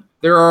 But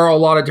there are a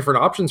lot of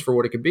different options for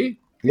what it could be.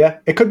 Yeah,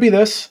 it could be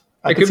this.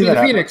 It could be the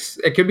Phoenix.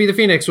 It could be the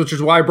Phoenix, which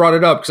is why I brought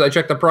it up, because I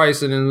checked the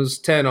price and it was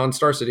 10 on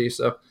Star City.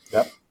 So,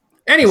 yep.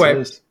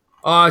 Anyway,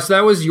 so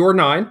that was your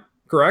 9,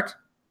 correct?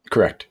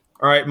 Correct.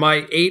 All right,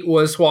 my 8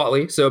 was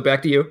Swatley. So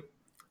back to you.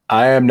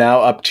 I am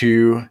now up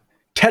to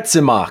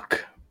Tetsamok,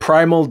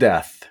 Primal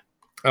Death.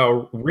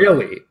 Oh,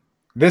 really?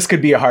 This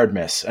could be a hard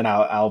miss, and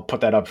I'll put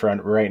that up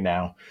front right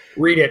now.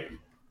 Read it.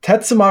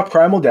 Tetsamok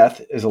Primal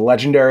Death is a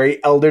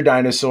legendary Elder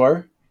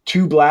Dinosaur.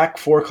 2 black,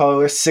 4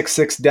 colorless,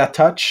 6/6 Death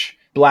Touch.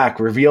 Black,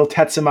 reveal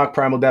Tetsamok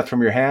Primal Death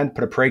from your hand.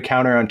 Put a prey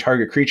counter on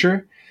target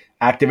creature.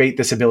 Activate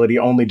this ability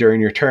only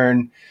during your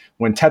turn.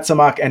 When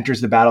Tetsamok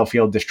enters the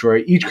battlefield,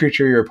 destroy each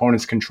creature your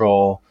opponents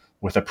control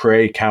with a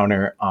prey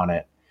counter on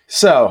it.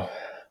 So,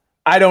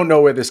 I don't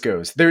know where this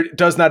goes. There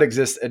does not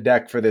exist a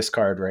deck for this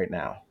card right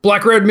now.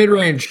 Black-red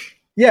mid-range.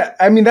 Yeah,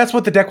 I mean, that's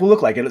what the deck will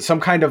look like. It's some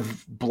kind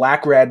of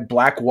black-red,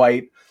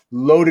 black-white,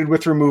 loaded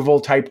with removal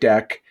type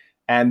deck.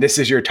 And this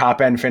is your top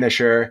end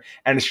finisher.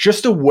 And it's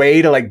just a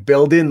way to like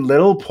build in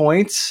little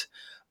points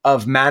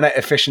of mana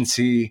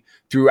efficiency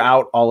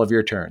throughout all of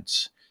your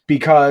turns.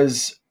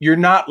 Because you're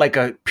not like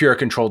a pure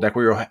control deck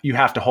where you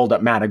have to hold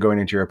up mana going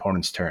into your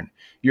opponent's turn.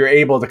 You're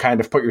able to kind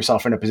of put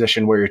yourself in a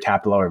position where you're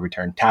tapped low every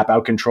turn. Tap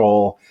out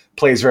control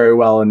plays very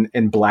well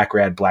in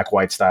black-red,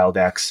 black-white style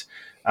decks.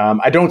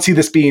 I don't see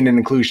this being an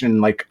inclusion in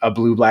like a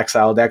blue-black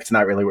style deck. It's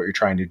not really what you're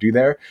trying to do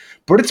there,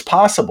 but it's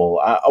possible.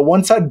 A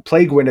one-sided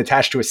Plague Wind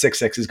attached to a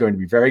 6/6 is going to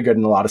be very good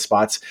in a lot of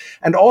spots.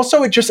 And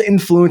also it just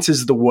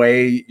influences the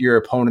way your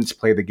opponents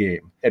play the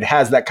game. It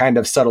has that kind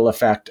of subtle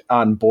effect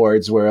on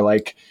boards where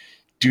like,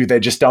 do they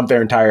just dump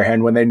their entire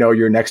hand when they know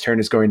your next turn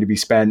is going to be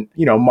spent,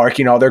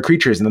 marking all their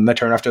creatures, and then the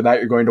turn after that,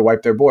 you're going to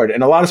wipe their board?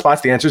 In a lot of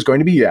spots, the answer is going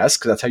to be yes,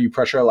 because that's how you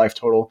pressure a life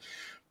total.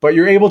 But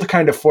you're able to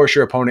kind of force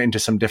your opponent into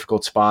some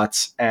difficult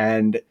spots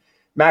and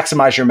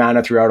maximize your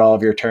mana throughout all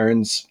of your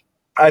turns.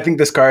 I think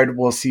this card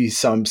will see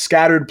some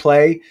scattered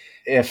play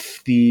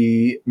if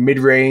the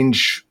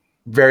mid-range,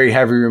 very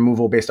heavy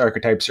removal-based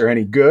archetypes are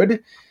any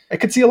good. I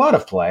could see a lot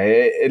of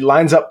play. It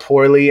lines up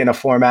poorly in a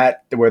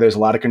format where there's a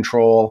lot of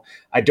control.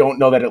 I don't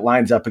know that it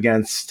lines up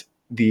against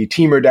the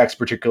teamer decks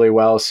particularly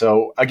well.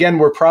 So again,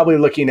 we're probably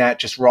looking at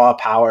just raw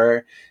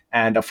power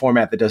and a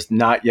format that does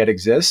not yet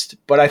exist.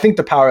 But I think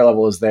the power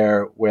level is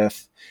there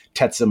with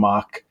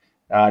Tetsamok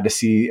to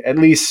see at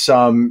least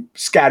some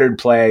scattered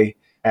play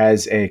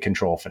as a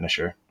control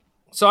finisher.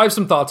 So I have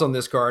some thoughts on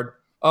this card.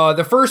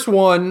 The first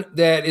one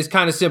that is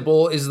kind of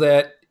simple is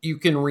that you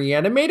can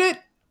reanimate it.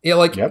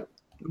 Yep.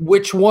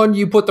 Which one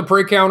you put the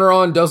prey counter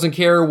on doesn't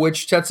care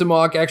which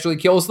Tetsamok actually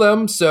kills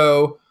them.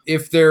 So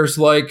if there's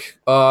like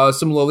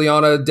some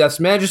Liliana Death's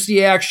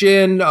Majesty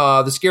action,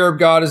 the Scarab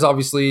God is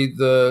obviously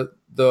the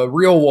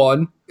real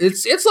one.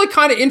 It's like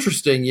kind of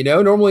interesting,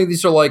 Normally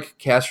these are like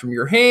cast from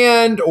your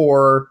hand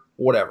or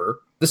whatever.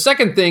 The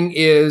second thing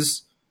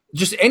is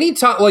just any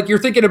time, like you're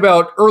thinking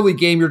about early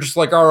game, you're just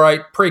like, all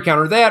right, prey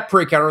counter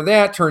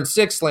that, turn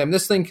 6, slam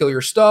this thing, kill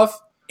your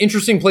stuff.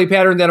 Interesting play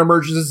pattern that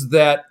emerges is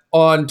that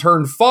on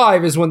turn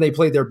 5 is when they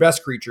play their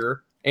best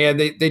creature, and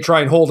they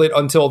try and hold it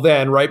until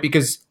then, right?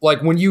 Because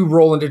like when you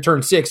roll into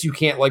turn 6, you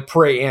can't like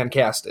pray and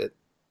cast it.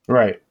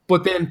 Right.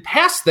 But then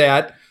past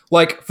that,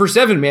 like for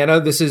 7 mana,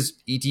 this is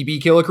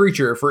ETB kill a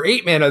creature. For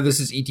 8 mana, this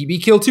is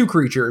ETB kill 2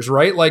 creatures,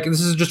 right? Like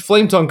this is just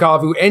Flametongue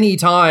Kavu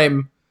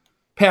anytime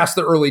past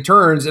the early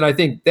turns, and I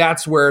think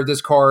that's where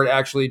this card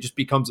actually just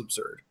becomes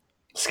absurd.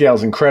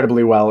 Scales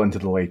incredibly well into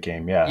the late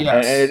game, yeah.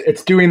 Yes. And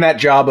it's doing that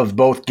job of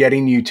both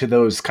getting you to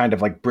those kind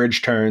of like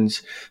bridge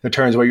turns, the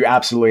turns where you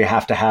absolutely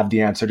have to have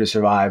the answer to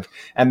survive,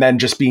 and then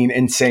just being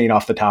insane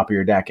off the top of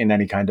your deck in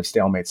any kind of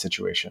stalemate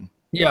situation.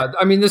 Yeah,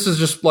 I mean, this is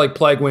just like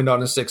Plague Wind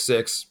on a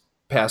 6/6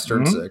 past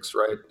turn 6,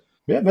 right?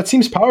 Yeah, that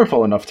seems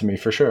powerful enough to me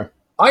for sure.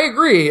 I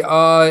agree.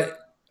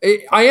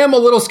 I am a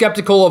little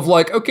skeptical of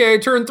like, okay,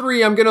 turn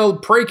 3, I'm going to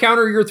prey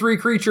counter your 3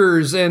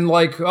 creatures, and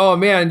like, oh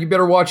man, you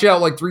better watch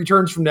out, like 3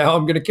 turns from now,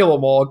 I'm going to kill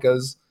them all,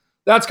 because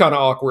that's kind of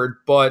awkward.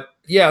 But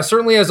yeah,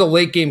 certainly as a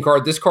late game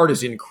card, this card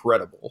is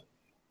incredible.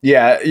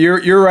 Yeah,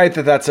 you're right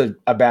that that's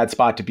a bad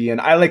spot to be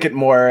in. I like it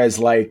more as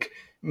like,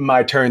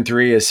 my turn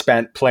 3 is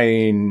spent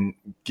playing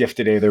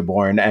Gifted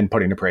Aetherborn and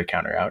putting a prey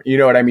counter out. You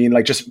know what I mean?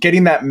 Like just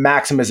getting that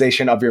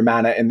maximization of your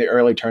mana in the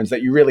early turns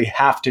that you really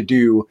have to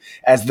do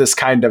as this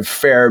kind of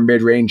fair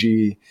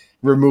mid-rangey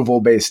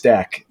removal-based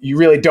deck. You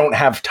really don't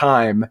have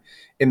time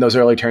in those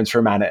early turns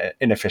for mana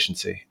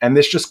inefficiency. And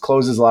this just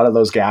closes a lot of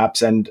those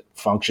gaps and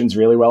functions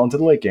really well into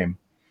the late game.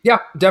 Yeah,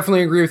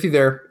 definitely agree with you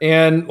there.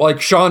 And like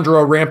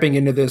Chandra ramping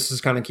into this is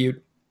kind of cute.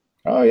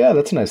 Oh yeah,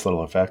 that's a nice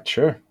little effect,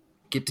 sure.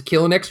 Get to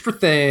kill an extra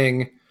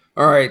thing.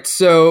 All right.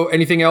 So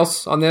anything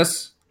else on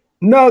this?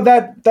 No,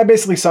 that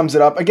basically sums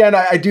it up. Again,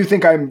 I do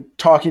think I'm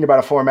talking about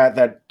a format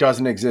that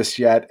doesn't exist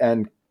yet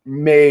and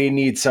may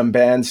need some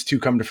bans to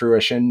come to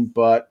fruition,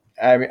 but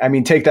I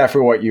mean, take that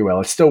for what you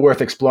will. It's still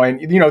worth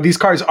exploring. These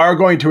cards are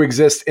going to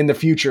exist in the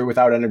future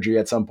without energy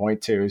at some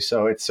point too,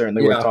 so it's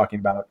certainly worth talking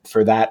about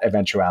for that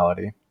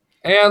eventuality.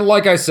 And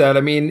like I said,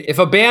 I mean, if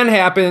a ban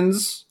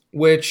happens,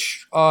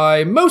 which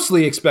I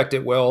mostly expect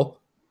it will,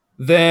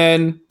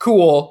 then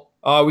cool.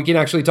 We can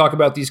actually talk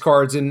about these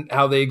cards and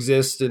how they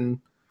exist. And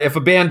if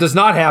a ban does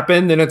not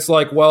happen, then it's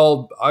like,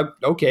 well,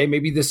 okay,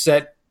 maybe this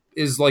set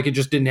is like it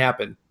just didn't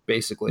happen,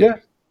 basically.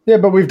 Yeah,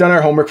 but we've done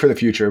our homework for the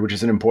future, which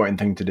is an important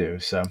thing to do.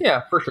 So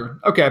yeah, for sure.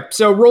 Okay,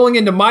 so rolling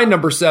into my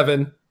number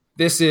 7,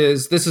 this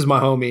is my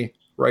homie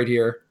right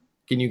here.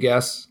 Can you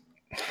guess?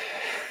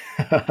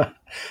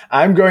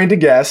 I'm going to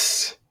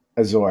guess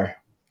Azor.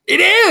 It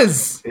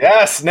is!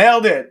 Yes,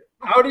 nailed it.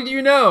 How did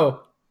you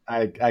know?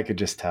 I could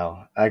just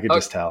tell.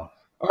 Just tell.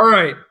 All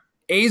right.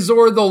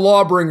 Azor the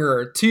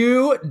Lawbringer.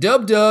 2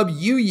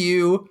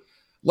 UU.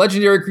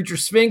 Legendary creature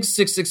Sphinx,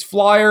 6/6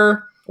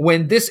 flyer.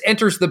 When this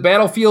enters the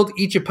battlefield,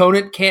 each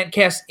opponent can't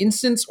cast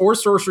instants or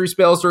sorcery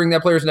spells during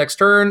that player's next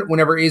turn.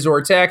 Whenever Azor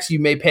attacks, you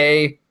may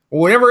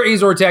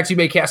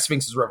cast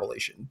Sphinx's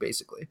Revelation,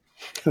 basically.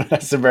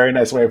 That's a very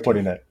nice way of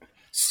putting it.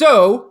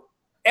 So,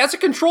 as a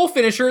control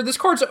finisher, this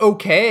card's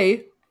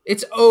okay.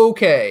 It's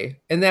okay,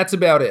 and that's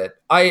about it.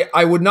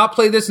 I would not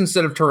play this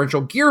instead of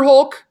Torrential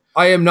Gearhulk.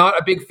 I am not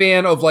a big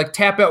fan of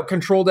tap-out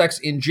control decks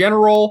in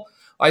general.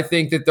 I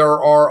think that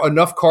there are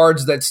enough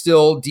cards that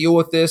still deal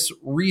with this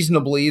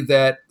reasonably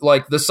that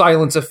the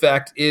silence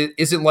effect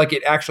isn't like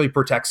it actually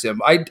protects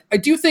him. I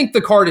do think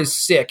the card is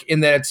sick in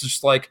that it's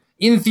just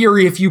in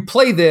theory, if you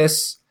play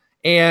this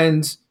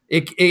and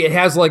it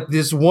has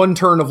this one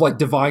turn of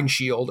Divine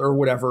Shield or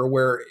whatever,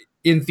 where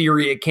in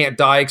theory it can't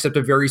die except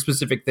to very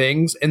specific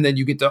things, and then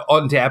you get to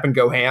untap and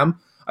go ham.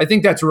 I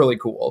think that's really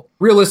cool.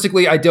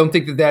 Realistically, I don't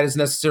think that is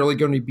necessarily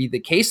going to be the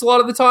case a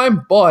lot of the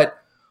time, but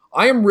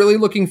I am really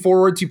looking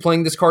forward to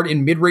playing this card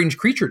in mid-range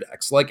creature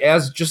decks,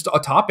 as just a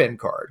top-end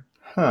card.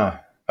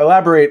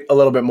 Elaborate a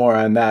little bit more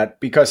on that,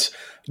 because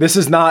this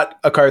is not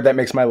a card that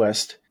makes my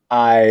list.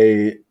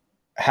 I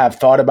have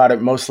thought about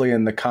it mostly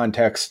in the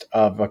context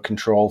of a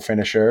control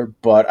finisher,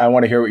 but I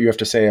want to hear what you have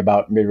to say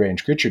about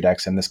mid-range creature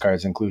decks and this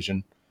card's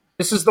inclusion.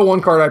 This is the one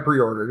card I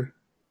pre-ordered.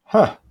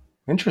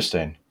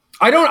 Interesting.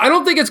 I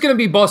don't think it's going to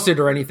be busted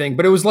or anything,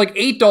 but it was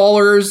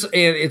 $8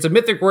 and it's a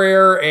mythic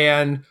rare,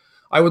 and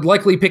I would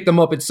likely pick them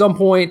up at some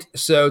point.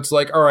 So it's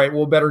all right,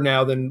 well, better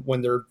now than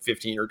when they're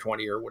 15 or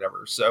 20 or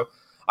whatever. So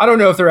I don't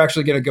know if they're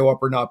actually going to go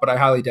up or not, but I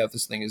highly doubt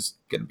this thing is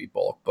going to be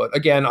bulk. But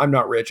again, I'm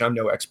not rich. I'm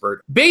no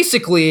expert.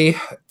 Basically,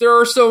 there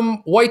are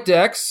some white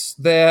decks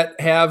that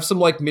have some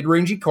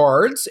mid-rangey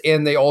cards,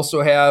 and they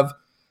also have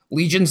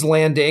Legion's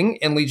Landing,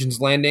 and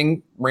Legion's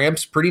Landing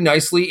ramps pretty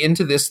nicely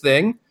into this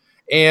thing.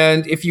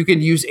 And if you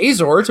can use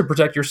Azor to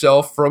protect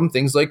yourself from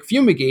things like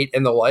Fumigate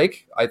and the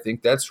like, I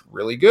think that's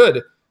really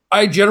good.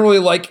 I generally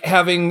like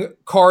having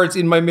cards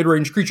in my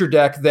mid-range creature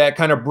deck that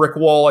kind of brick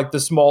wall the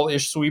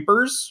small-ish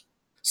sweepers.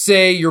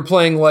 Say you're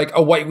playing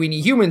a White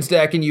Weenie Humans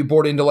deck and you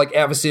board into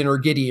Avacyn or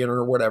Gideon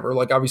or whatever.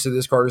 Obviously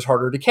this card is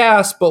harder to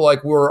cast,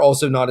 but we're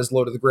also not as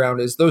low to the ground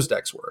as those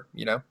decks were,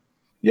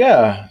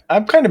 Yeah,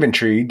 I'm kind of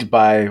intrigued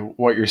by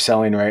what you're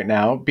selling right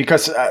now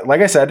because,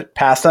 like I said,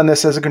 passed on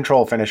this as a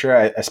control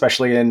finisher,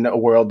 especially in a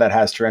world that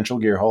has Torrential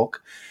Gearhulk.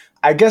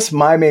 I guess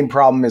my main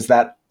problem is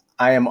that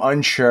I am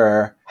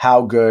unsure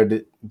how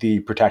good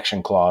the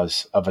protection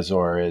clause of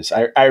Azor is.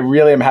 I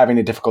really am having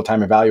a difficult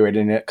time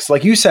evaluating it because,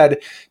 like you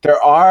said,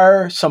 there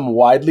are some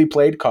widely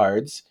played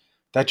cards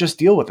that just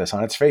deal with this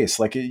on its face.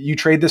 You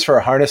trade this for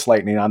a Harness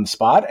Lightning on the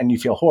spot and you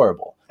feel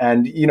horrible.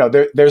 And,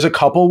 there's a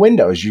couple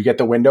windows. You get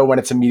the window when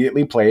it's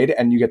immediately played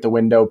and you get the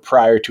window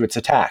prior to its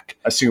attack,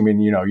 assuming,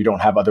 you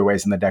don't have other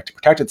ways in the deck to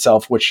protect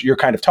itself, which you're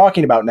kind of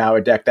talking about now,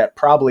 a deck that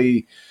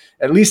probably,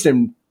 at least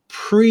in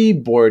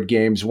pre-board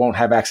games, won't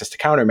have access to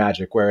counter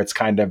magic, where it's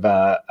kind of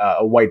a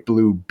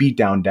white-blue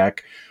beatdown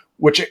deck,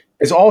 which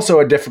is also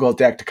a difficult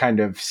deck to kind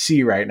of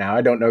see right now.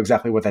 I don't know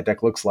exactly what that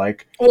deck looks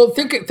like. Well,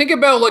 think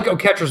about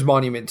Oketra's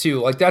Monument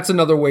too. That's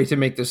another way to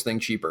make this thing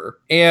cheaper.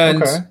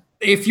 And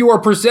if you are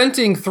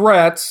presenting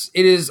threats,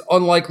 it is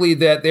unlikely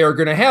that they are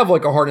going to have a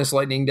Harness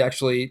Lightning to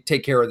actually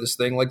take care of this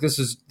thing. This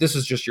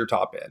is just your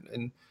top end.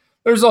 And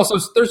there's also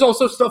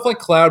stuff like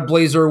Cloud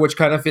Blazer, which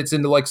kind of fits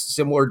into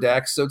similar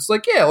decks. So it's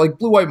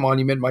Blue-White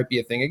Monument might be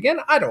a thing again.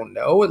 I don't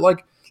know.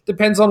 It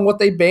depends on what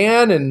they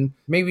ban, and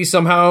maybe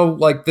somehow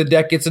the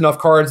deck gets enough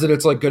cards that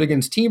it's good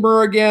against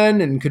Teamer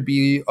again and could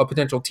be a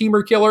potential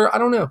Teamer killer. I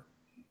don't know.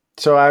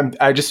 So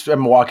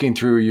I'm walking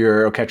through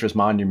your Oketra's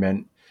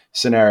Monument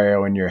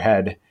scenario in your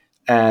head,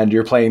 and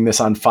you're playing this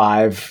on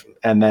 5.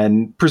 And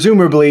then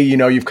presumably,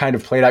 you've kind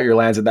of played out your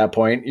lands at that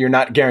point. You're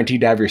not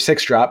guaranteed to have your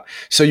 6-drop.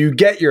 So you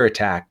get your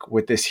attack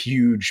with this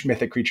huge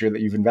mythic creature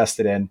that you've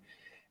invested in.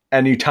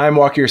 And you time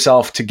walk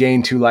yourself to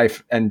gain 2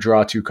 life and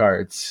draw 2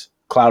 cards.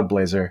 Cloud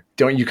Blazer.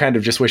 Don't you kind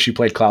of just wish you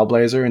played Cloud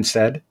Blazer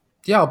instead?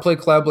 Yeah, I'll play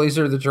Cloud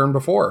Blazer the turn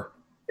before.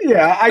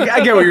 Yeah,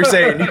 I get what you're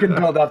saying. You can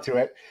build up to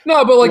it.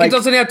 No, but Like- it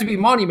doesn't have to be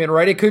Monument,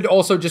 right? It could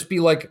also just be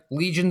like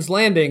Legion's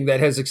Landing that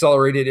has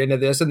accelerated into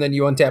this, and then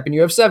you untap and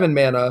you have 7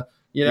 mana.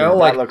 You know,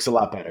 that looks a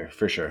lot better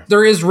for sure.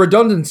 there is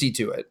redundancy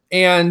to it.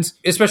 And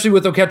especially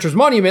with Oketra's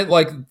Monument,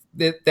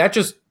 that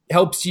just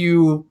helps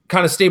you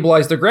kind of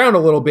stabilize the ground a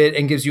little bit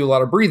and gives you a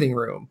lot of breathing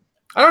room.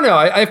 I don't know.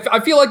 I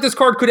feel like this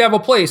card could have a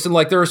place, and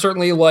there are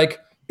certainly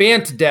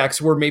Bant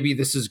decks where maybe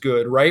this is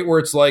good, right? Where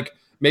it's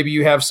maybe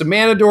you have some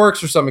mana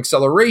dorks or some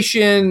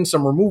acceleration,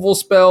 some removal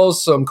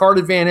spells, some card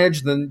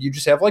advantage, then you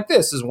just have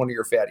this as one of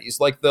your fatties,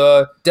 like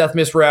the Death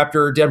Mist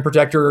Raptor, Den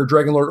Protector, or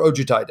Dragonlord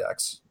Ojutai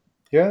decks.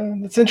 Yeah,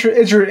 that's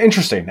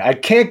interesting.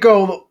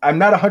 I'm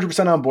not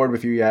 100% on board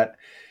with you yet.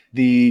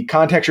 The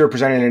context you're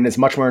presenting in is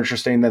much more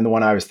interesting than the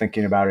one I was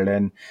thinking about it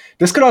in.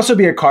 This could also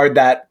be a card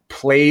that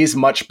plays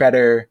much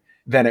better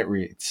than it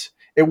reads.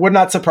 It would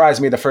not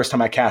surprise me the first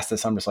time I cast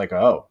this. I'm just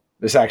oh,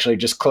 this actually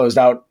just closed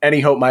out any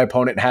hope my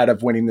opponent had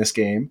of winning this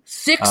game.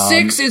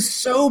 6/6 is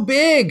so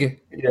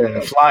big.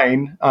 Yeah,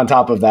 flying on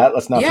top of that.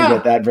 Let's not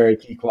forget that very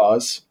key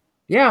clause.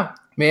 Yeah,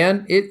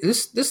 man.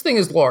 This thing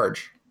is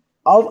large.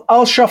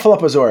 I'll shuffle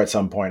up Azor at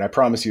some point. I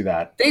promise you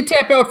that. They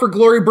tap out for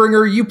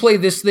Glorybringer. You play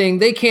this thing.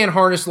 They can't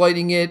harness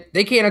lightning it.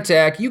 They can't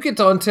attack. You get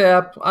to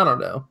untap. I don't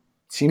know.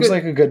 Seems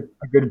like a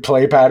good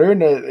play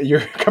pattern.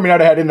 You're coming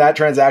out ahead in that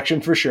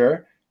transaction for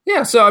sure.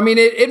 Yeah, so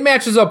it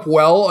matches up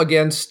well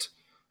against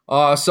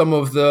some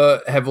of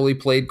the heavily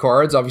played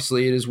cards.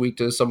 Obviously, it is weak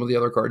to some of the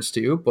other cards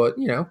too, but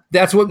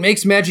that's what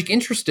makes Magic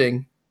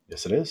interesting.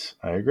 Yes, it is.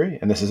 I agree.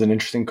 And this is an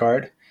interesting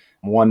card.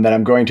 One that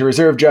I'm going to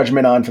reserve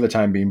judgment on for the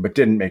time being, but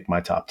didn't make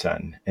my top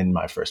 10 in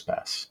my first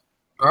pass.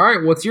 All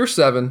right, what's your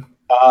 7?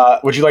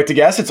 Would you like to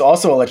guess? It's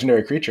also a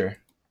legendary creature.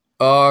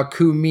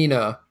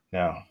 Kumina.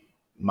 No.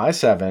 My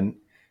 7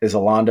 is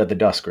Alonda the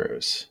Dusk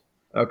Rose.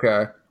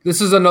 Okay.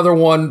 This is another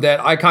one that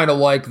I kind of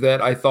like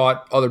that I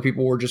thought other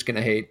people were just going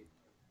to hate.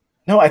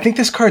 No, I think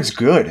this card's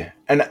good.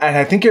 And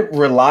I think it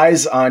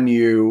relies on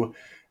you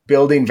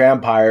building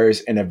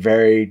vampires in a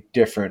very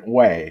different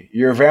way.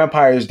 Your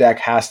vampires deck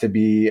has to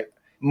be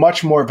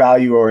much more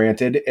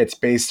value-oriented. It's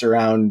based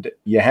around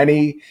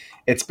Yahenni.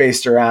 It's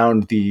based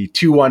around the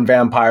 2/1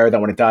 vampire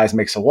that when it dies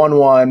makes a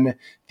 1/1,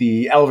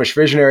 the Elvish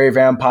Visionary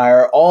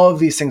vampire. All of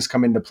these things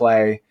come into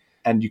play,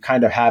 and you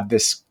kind of have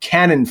this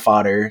cannon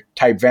fodder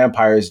type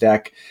vampires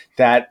deck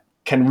that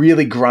can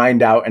really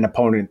grind out an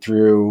opponent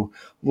through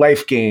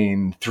life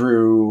gain,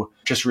 through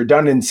just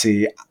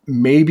redundancy.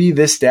 Maybe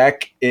this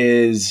deck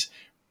is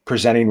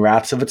presenting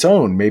wraths of its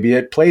own. Maybe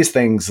it plays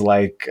things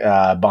like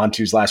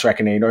Bantu's Last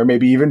Reckoning, or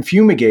maybe even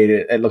Fumigate,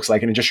 it looks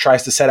like, and it just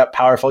tries to set up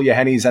powerful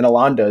Yahennis and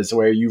Alondas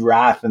where you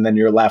wrath and then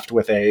you're left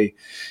with a,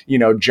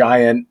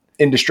 giant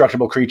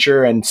indestructible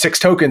creature and 6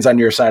 tokens on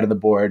your side of the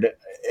board.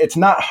 It's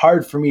not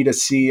hard for me to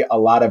see a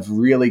lot of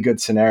really good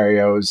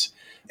scenarios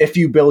if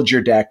you build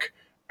your deck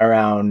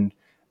around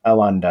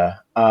Alonda.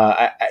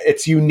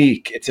 It's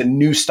unique. It's a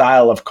new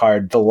style of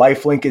card. The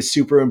lifelink is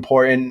super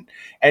important.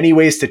 Any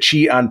ways to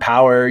cheat on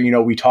power.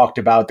 We talked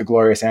about the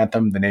Glorious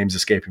Anthem. The name's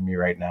escaping me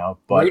right now.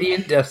 But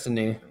Radiant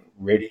Destiny.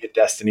 Radiant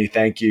Destiny,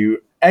 thank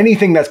you.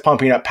 Anything that's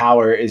pumping up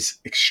power is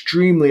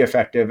extremely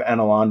effective in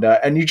Alonda.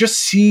 And you just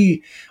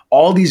see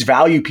all these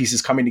value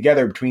pieces coming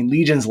together between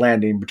Legion's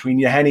Landing, between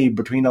Yahenni,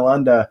 between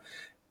Alonda.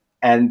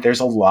 And there's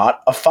a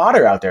lot of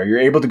fodder out there. You're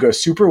able to go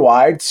super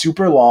wide,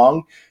 super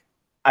long.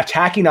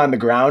 Attacking on the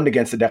ground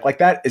against a deck like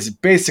that is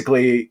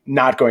basically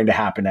not going to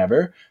happen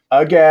ever.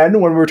 Again,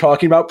 when we're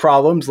talking about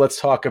problems,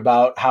 let's talk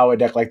about how a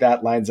deck like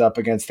that lines up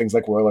against things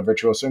like Royal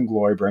Virtuoso and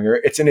Glorybringer.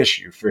 It's an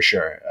issue for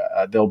sure.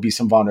 There'll be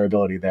some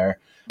vulnerability there.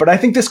 But I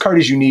think this card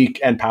is unique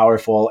and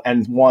powerful,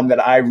 and one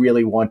that I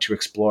really want to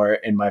explore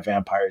in my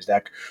Vampires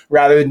deck,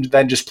 rather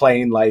than just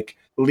playing like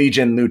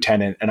Legion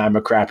Lieutenant and I'm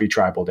a crappy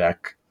tribal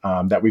deck.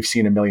 That we've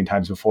seen a million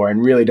times before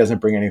and really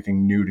doesn't bring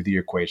anything new to the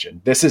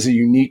equation. This is a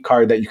unique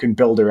card that you can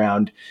build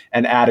around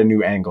and add a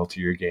new angle to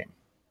your game.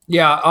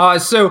 Yeah,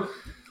 so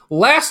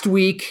last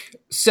week,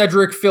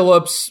 Cedric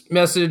Phillips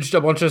messaged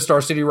a bunch of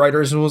Star City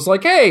writers and was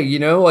like, hey,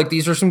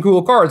 these are some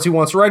cool cards. Who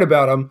wants to write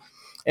about them?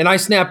 And I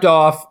snapped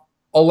off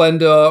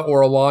Alenda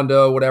or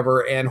Alonda,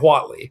 whatever, and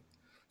Huatley.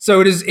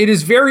 So it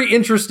is very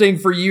interesting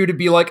for you to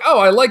be like, oh,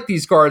 I like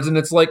these cards. And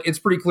it's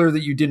pretty clear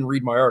that you didn't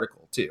read my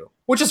article too,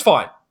 which is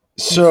fine.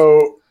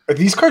 So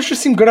these cards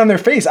just seem good on their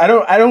face. I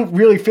don't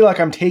really feel like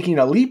I'm taking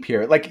a leap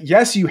here.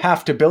 Yes, you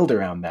have to build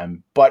around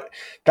them, but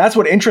that's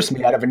what interests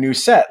me out of a new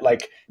set.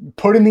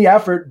 Put in the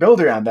effort,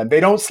 build around them. They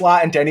don't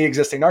slot into any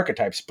existing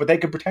archetypes, but they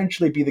could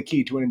potentially be the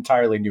key to an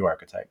entirely new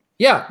archetype.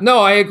 Yeah, no,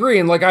 I agree.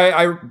 And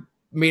I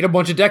made a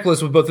bunch of deck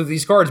lists with both of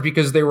these cards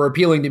because they were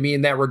appealing to me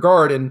in that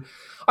regard. And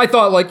I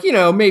thought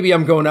maybe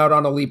I'm going out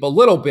on a leap a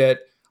little bit.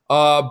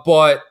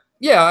 But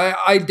yeah,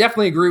 I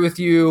definitely agree with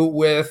you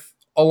with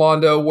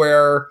Alonda,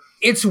 where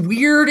it's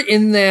weird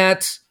in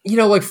that,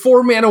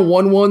 4 mana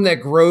 1/1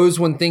 that grows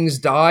when things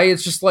die.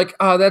 It's just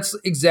that's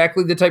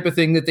exactly the type of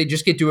thing that they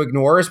just get to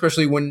ignore,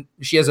 especially when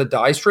she has a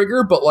dies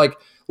trigger. But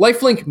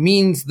lifelink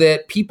means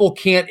that people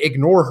can't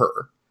ignore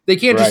her. They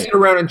can't just Right. sit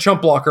around and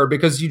chump block her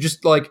because you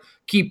just like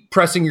keep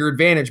pressing your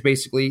advantage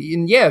basically.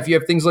 And yeah, if you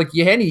have things like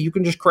Yahenni, you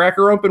can just crack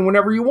her open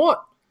whenever you want.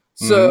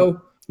 So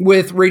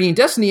with Radiant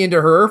Destiny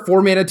into her,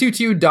 4 mana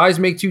 2/2, dies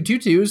make 2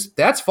 2/2s,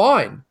 that's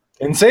fine.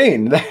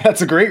 Insane.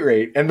 That's a great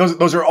rate. And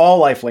those are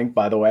all lifelink,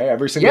 by the way,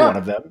 every single one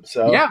of them.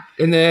 So Yeah.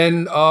 And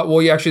then,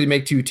 you actually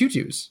make 2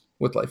 2/2s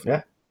with life.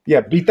 Yeah,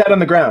 beat that on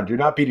the ground. You're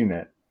not beating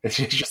it. It's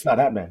just not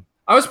happening.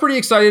 I was pretty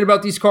excited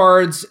about these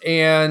cards,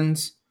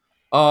 and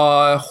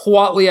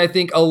Huatli, I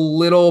think, a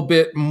little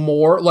bit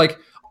more. Like,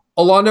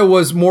 Alonda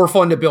was more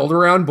fun to build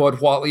around, but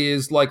Huatli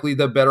is likely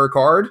the better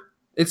card,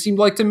 it seemed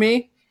like to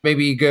me.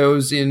 Maybe he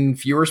goes in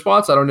fewer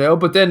spots, I don't know.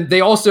 But then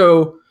they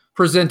also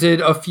presented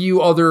a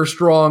few other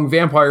strong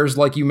vampires,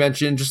 like you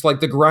mentioned, just like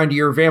the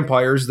grindier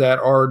vampires that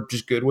are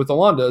just good with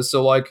Alonda.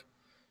 So, like,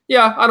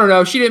 yeah, I don't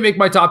know. She didn't make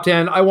my top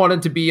 10. I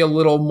wanted to be a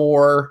little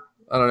more,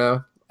 I don't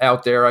know,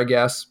 out there, I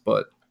guess.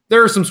 But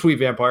there are some sweet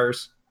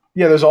vampires.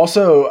 Yeah, there's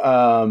also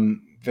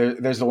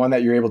there's the one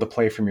that you're able to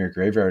play from your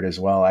graveyard as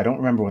well. I don't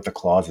remember what the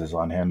clause is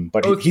on him,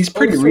 but he's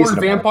pretty Oathsworn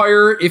reasonable.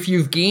 Vampire if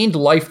you've gained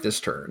life this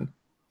turn.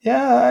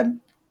 Yeah,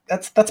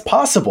 that's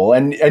possible,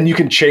 and you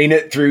can chain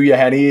it through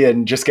Yahenni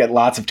and just get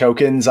lots of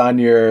tokens on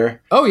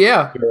your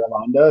your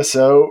Alonda.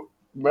 So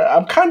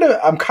I'm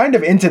kind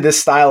of into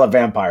this style of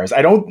vampires.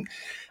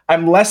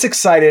 I'm less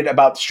excited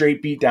about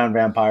straight beatdown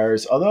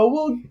vampires, although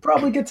we'll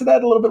probably get to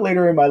that a little bit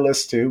later in my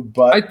list too.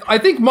 But I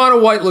think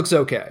mono white looks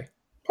okay.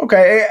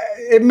 Okay,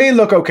 it may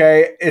look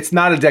okay. It's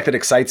not a deck that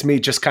excites me,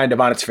 just kind of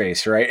on its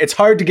face, right? It's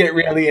hard to get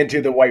really into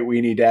the White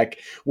Weenie deck,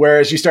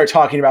 whereas you start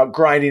talking about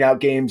grinding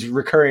out games,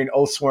 recurring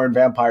Oathsworn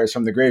vampires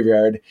from the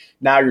graveyard,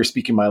 now you're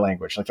speaking my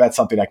language. Like, that's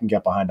something I can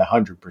get behind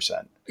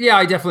 100%. Yeah,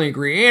 I definitely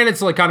agree. And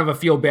it's like kind of a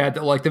feel bad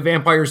that like the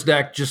vampires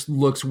deck just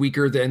looks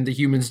weaker than the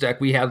humans deck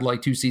we had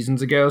like 2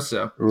 seasons ago.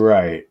 So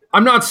Right.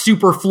 I'm not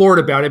super floored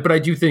about it, but I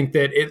do think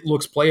that it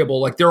looks playable.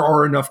 Like there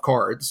are enough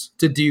cards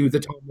to do the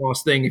Tom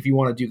Ross thing if you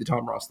want to do the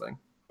Tom Ross thing.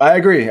 I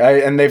agree.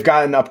 And they've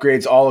gotten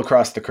upgrades all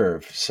across the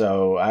curve.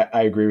 So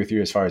I agree with you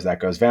as far as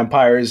that goes.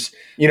 Vampires,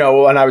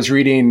 when I was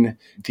reading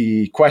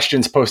the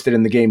questions posted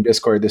in the game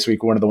Discord this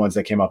week, one of the ones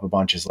that came up a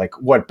bunch is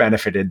like, what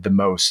benefited the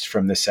most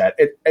from this set?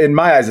 In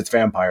my eyes, it's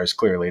vampires,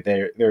 clearly.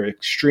 They're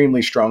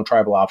extremely strong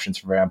tribal options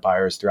for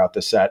vampires throughout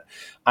the set.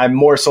 I'm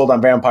more sold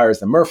on vampires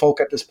than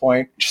merfolk at this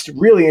point. Just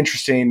really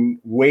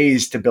interesting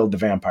ways to build the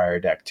vampire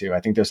deck, too.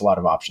 I think there's a lot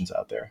of options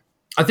out there.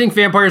 I think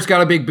Vampires got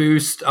a big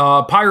boost.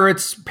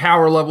 Pirates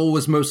power level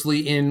was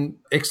mostly in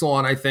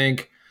Ixalan, I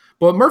think.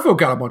 But Merfolk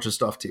got a bunch of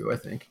stuff too, I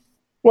think.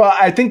 Well,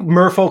 I think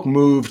Merfolk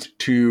moved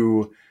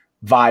to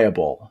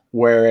viable,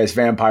 whereas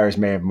Vampires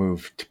may have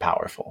moved to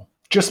powerful.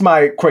 Just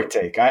my quick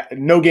take.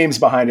 No games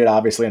behind it,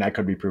 obviously, and I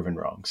could be proven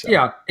wrong. So.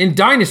 Yeah, and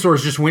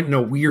Dinosaurs just went in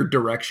a weird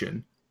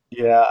direction.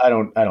 Yeah, I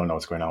don't know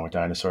what's going on with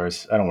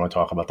dinosaurs. I don't want to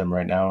talk about them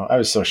right now. I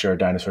was so sure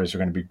dinosaurs were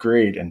going to be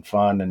great and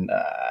fun, and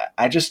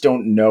I just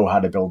don't know how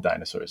to build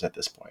dinosaurs at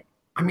this point.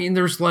 I mean,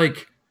 there's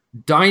like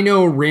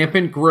Dino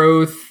Rampant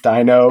Growth,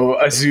 Dino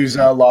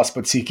Azusa, Lost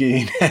but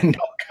Seeking, and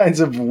all kinds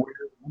of weird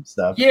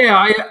stuff.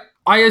 Yeah,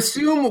 I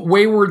assume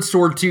Wayward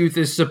Swordtooth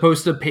is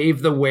supposed to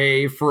pave the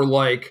way for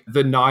like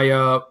the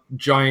Naya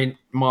giant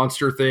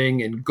monster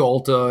thing and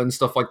Galta and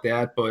stuff like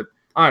that, but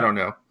I don't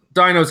know.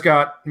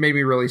 Dinos made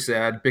me really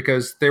sad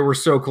because they were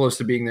so close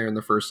to being there in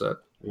the first set.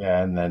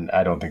 Yeah, and then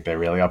I don't think they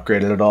really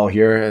upgraded at all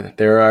here.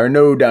 There are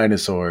no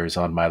dinosaurs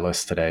on my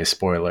list today.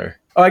 Spoiler.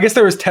 Oh, I guess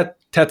there was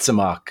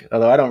Tetsamok,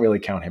 although I don't really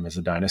count him as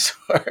a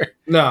dinosaur.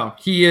 No,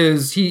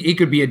 he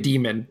could be a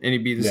demon and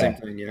he'd be the same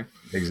thing, yeah.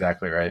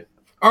 Exactly right.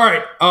 All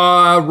right,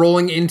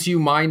 rolling into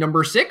my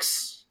number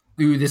 6.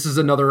 Ooh, this is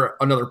another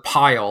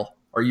pile.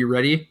 Are you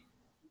ready?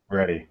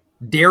 Ready.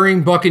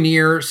 Daring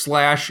Buccaneer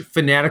 /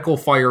 Fanatical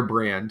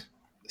Firebrand.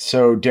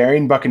 So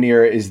Daring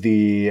Buccaneer is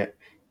the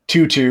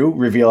 2/2,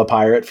 reveal a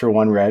pirate for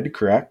 1 red,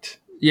 correct?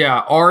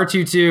 Yeah,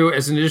 R2/2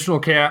 as an additional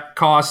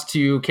cost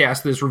to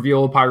cast this,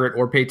 reveal a pirate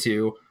or pay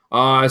 2.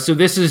 So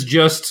this is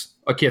just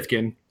a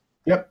Kithkin.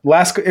 Yep.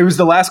 It was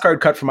the last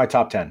card cut from my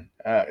top 10,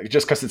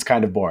 just because it's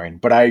kind of boring.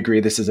 But I agree,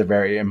 this is a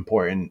very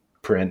important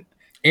print.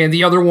 And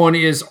the other one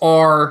is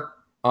R,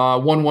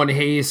 1/1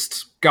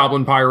 haste,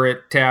 Goblin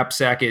Pirate, tap,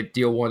 sack it,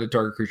 deal 1 to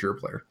target creature or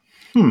player.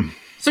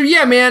 So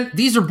yeah, man,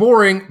 these are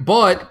boring,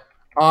 but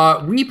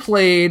we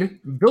played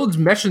Village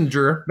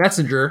Messenger,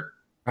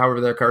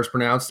 however that card's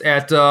pronounced,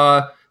 at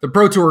the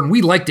Pro Tour, and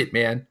we liked it,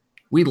 man.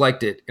 We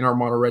liked it in our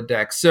mono red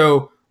deck.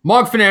 So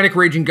Mog Fanatic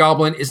Raging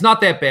Goblin is not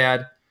that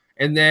bad.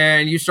 And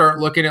then you start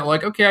looking at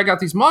like, okay, I got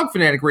these Mog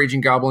Fanatic Raging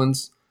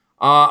Goblins.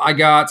 I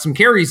got some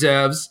Carry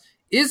Zevs.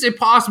 Is it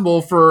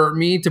possible for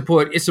me to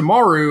put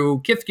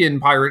Isamaru, Kithkin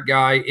Pirate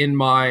guy, in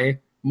my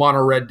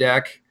mono red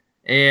deck?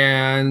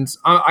 And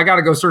I got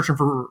to go searching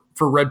for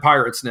red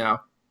pirates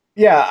now.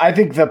 Yeah, I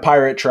think the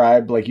pirate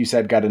tribe, like you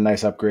said, got a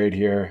nice upgrade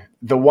here.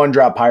 The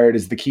 1-drop pirate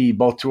is the key,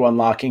 both to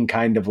unlocking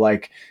kind of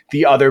like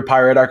the other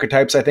pirate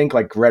archetypes, I think,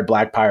 like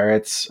red-black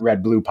pirates,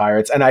 red-blue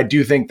pirates. And I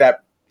do think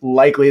that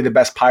likely the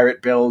best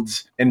pirate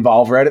builds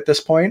involve red at this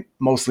point,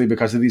 mostly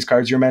because of these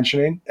cards you're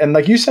mentioning. And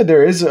like you said,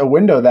 there is a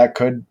window that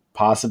could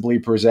possibly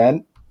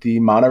present the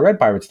Mono Red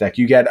Pirates deck.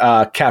 You get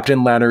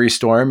Captain Lannery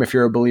Storm if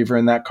you're a believer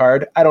in that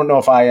card. I don't know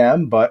if I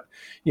am, but,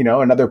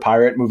 another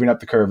pirate moving up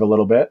the curve a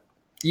little bit.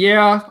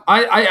 Yeah,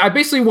 I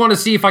basically want to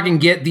see if I can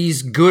get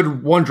these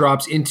good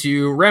one-drops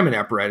into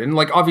Ramunap Red. And,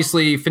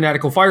 obviously,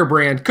 Fanatical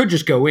Firebrand could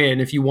just go in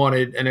if you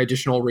wanted an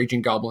additional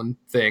Raging Goblin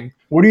thing.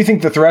 What do you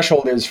think the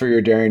threshold is for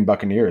your Daring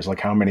Buccaneers?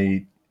 How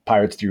many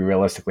pirates do you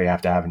realistically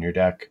have to have in your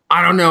deck?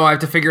 I don't know. I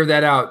have to figure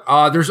that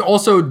out. There's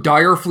also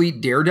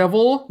Direfleet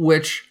Daredevil,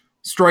 which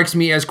strikes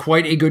me as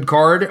quite a good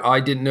card.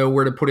 I didn't know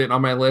where to put it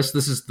on my list.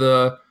 This is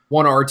the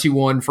 1R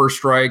 2/1 first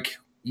strike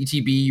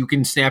ETB. You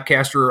can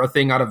Snapcaster a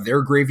thing out of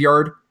their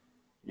graveyard.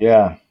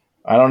 Yeah,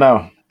 I don't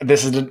know.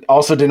 This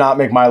also did not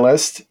make my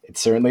list. It's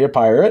certainly a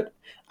pirate.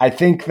 I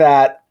think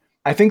that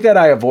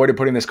I avoided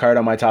putting this card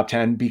on my top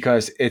 10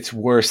 because it's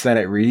worse than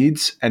it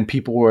reads, and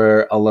people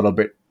were a little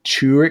bit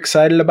too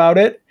excited about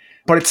it.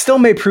 But it still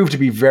may prove to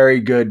be very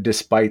good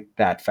despite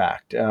that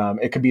fact.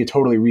 It could be a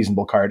totally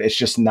reasonable card. It's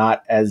just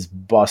not as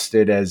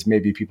busted as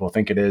maybe people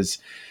think it is.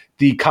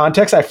 The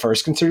context I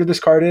first considered this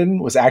card in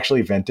was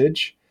actually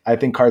Vintage. I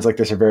think cards like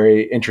this are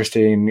very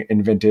interesting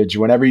in Vintage.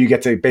 Whenever you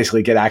get to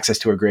basically get access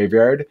to a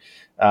graveyard,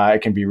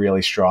 it can be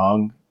really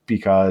strong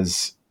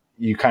because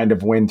you kind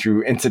of win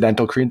through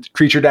incidental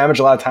creature damage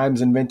a lot of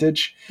times in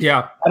Vintage.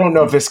 Yeah. I don't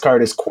know if this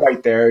card is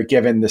quite there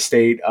given the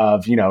state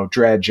of,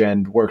 Dredge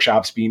and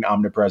Workshops being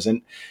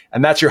omnipresent.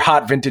 And that's your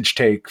hot Vintage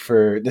take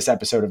for this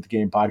episode of the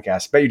Game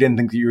Podcast. Bet you didn't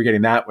think that you were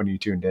getting that when you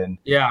tuned in.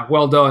 Yeah,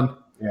 well done.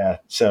 Yeah,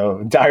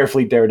 so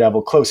Direfleet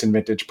Daredevil, close in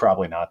Vintage,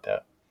 probably not though.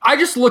 I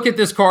just look at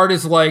this card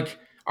as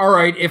all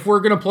right, if we're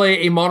going to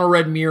play a mono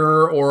red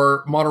mirror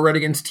or mono red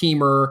against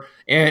Teamer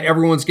and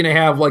everyone's going to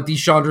have these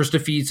Chandra's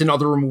defeats and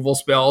other removal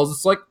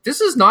spells, it's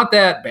this is not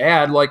that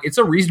bad. It's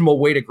a reasonable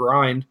way to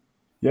grind.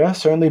 Yeah,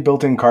 certainly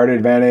built-in card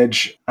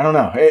advantage. I don't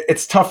know.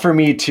 It's tough for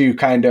me to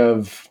kind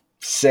of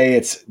say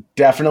it's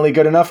definitely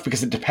good enough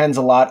because it depends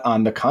a lot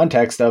on the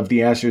context of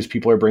the answers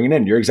people are bringing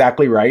in. You're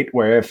exactly right,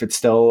 where if it's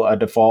still a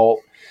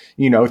default,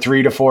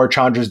 3 to 4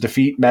 Chandra's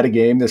defeat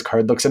metagame, this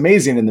card looks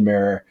amazing in the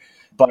mirror.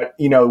 But,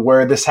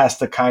 where this has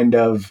to kind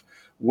of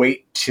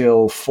wait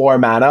till 4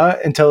 mana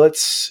until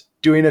it's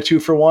doing a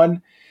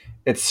 2-for-1,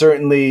 it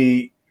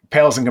certainly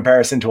pales in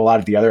comparison to a lot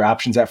of the other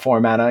options at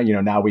 4 mana.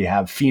 Now we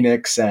have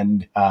Phoenix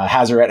and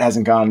Hazaret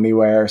hasn't gone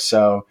anywhere.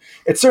 So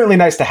it's certainly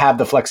nice to have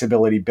the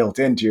flexibility built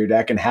into your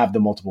deck and have the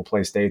multiple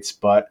play states,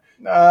 but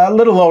a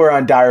little lower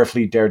on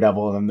Direfleet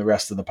Daredevil than the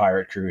rest of the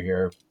pirate crew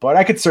here. But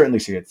I could certainly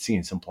see it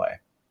seeing some play.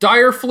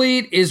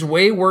 Direfleet is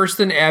way worse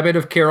than Abbot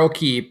of Carol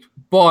Keep,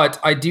 but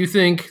I do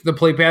think the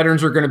play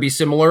patterns are going to be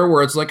similar,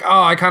 where it's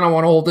I kind of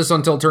want to hold this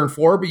until turn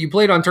 4, but you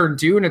played on turn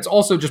 2, and it's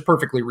also just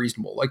perfectly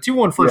reasonable.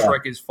 2/1 first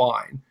strike is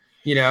fine,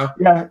 Yeah,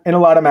 in a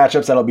lot of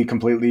matchups, that'll be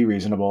completely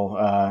reasonable.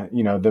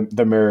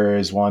 The mirror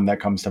is one that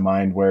comes to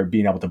mind where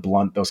being able to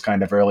blunt those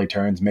kind of early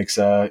turns makes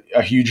a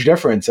huge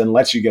difference and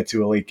lets you get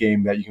to a late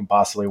game that you can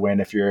possibly win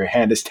if your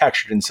hand is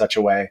textured in such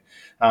a way.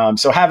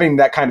 So having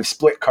that kind of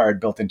split card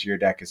built into your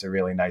deck is a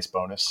really nice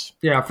bonus.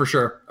 Yeah, for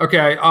sure.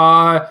 Okay.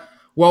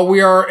 Well,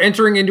 we are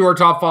entering into our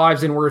top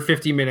 5s and we're at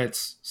 50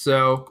 minutes.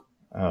 So.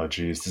 Oh,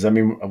 geez. Does that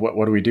mean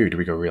what do we do? Do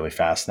we go really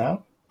fast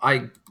now?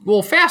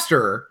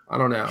 Faster. I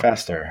don't know.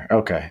 Faster.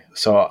 Okay.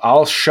 So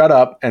I'll shut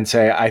up and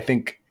say I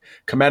think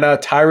Kamena,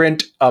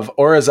 Tyrant of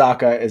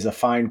Orizaka, is a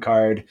fine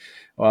card,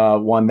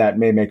 one that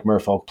may make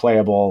Merfolk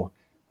playable.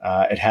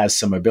 It has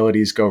some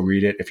abilities. Go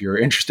read it if you're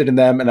interested in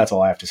them, and that's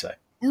all I have to say.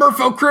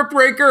 Merfolk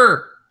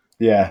Cryptbreaker!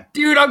 Yeah.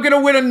 Dude, I'm going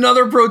to win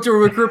another Pro Tour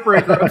with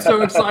Cryptbreaker. I'm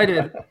so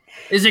excited.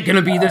 Is it going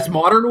to be this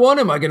modern one?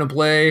 Am I going to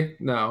play?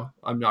 No,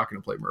 I'm not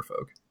going to play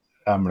Merfolk.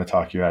 I'm going to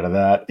talk you out of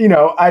that.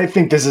 I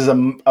think this is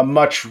a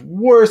much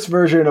worse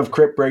version of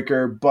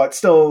Cryptbreaker, but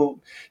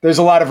still, there's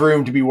a lot of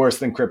room to be worse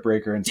than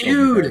Cryptbreaker. And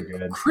still be very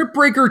good.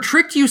 Cryptbreaker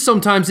tricked you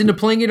sometimes into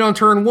playing it on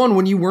turn 1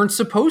 when you weren't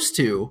supposed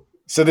to.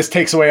 So this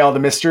takes away all the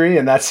mystery,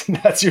 and that's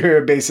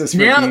your basis for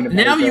being a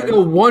now you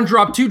go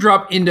 1-drop,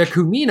 2-drop into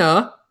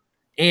Kumina,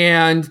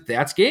 and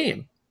that's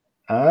game.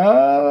 In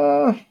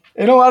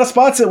a lot of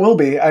spots it will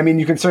be. I mean,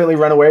 you can certainly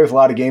run away with a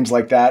lot of games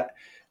like that.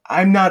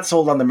 I'm not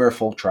sold on the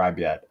Merfolk tribe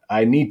yet.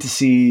 I need to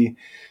see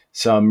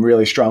some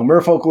really strong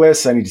Merfolk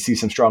lists. I need to see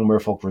some strong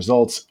Merfolk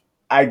results.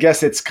 I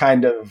guess it's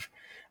kind of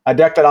a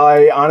deck that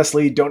I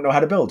honestly don't know how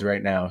to build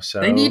right now.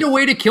 So they need a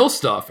way to kill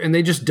stuff, and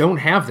they just don't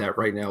have that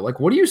right now.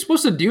 What are you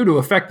supposed to do to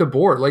affect the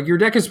board? Your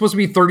deck is supposed to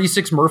be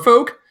 36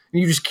 Merfolk,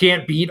 and you just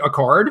can't beat a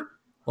card?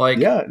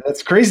 Yeah,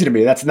 that's crazy to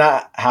me. That's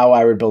not how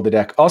I would build a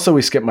deck. Also,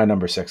 we skipped my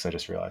number 6, I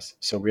just realized.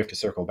 So we have to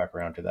circle back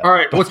around to that. All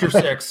right, what's your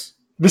 6?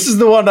 This is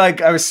the one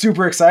I was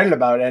super excited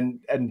about and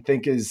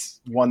think is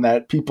one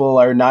that people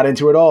are not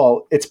into at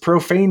all. It's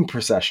Profane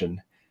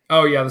Procession.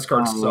 Oh, yeah, this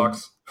card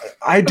sucks.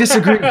 I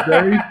disagree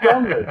very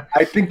strongly.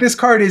 I think this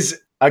card is,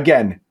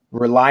 again,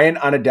 reliant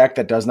on a deck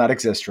that does not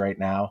exist right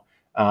now.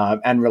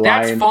 And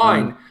reliant That's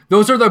fine.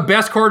 Those are the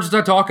best cards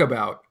to talk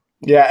about.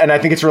 Yeah, and I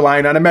think it's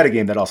relying on a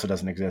metagame that also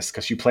doesn't exist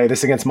because you play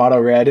this against mono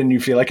red and you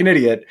feel like an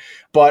idiot.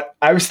 But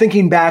I was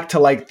thinking back to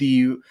like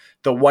the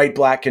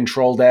white-black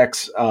control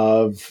decks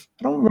of,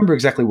 I don't remember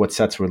exactly what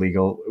sets were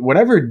legal.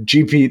 Whatever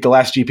the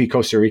last GP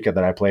Costa Rica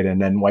that I played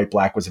in, and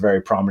white-black was a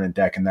very prominent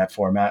deck in that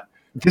format.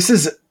 This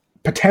is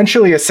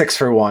potentially a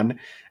 6-for-1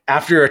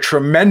 after a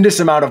tremendous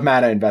amount of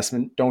mana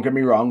investment, don't get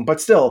me wrong,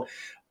 but still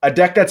a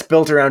deck that's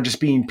built around just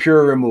being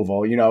pure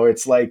removal. You know,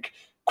 it's like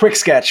Quick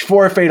Sketch,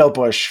 4 Fatal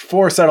Push,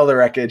 4 Settle the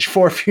Wreckage,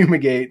 4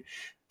 Fumigate,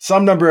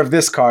 some number of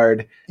this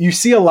card. You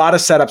see a lot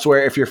of setups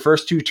where if your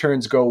first 2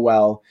 turns go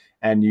well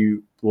and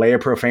you lay a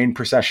Profane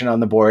Procession on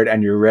the board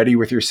and you're ready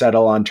with your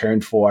Settle on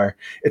turn 4,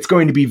 it's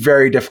going to be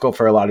very difficult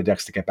for a lot of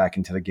decks to get back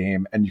into the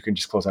game, and you can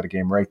just close out a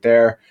game right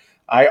there.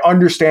 I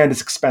understand it's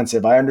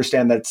expensive. I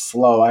understand that it's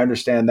slow. I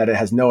understand that it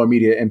has no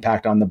immediate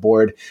impact on the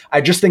board.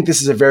 I just think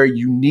this is a very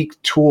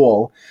unique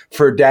tool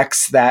for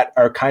decks that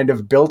are kind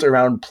of built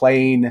around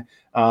playing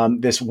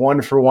this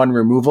 1-for-1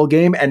 removal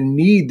game and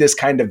need this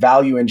kind of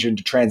value engine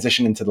to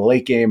transition into the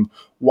late game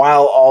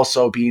while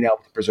also being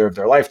able to preserve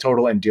their life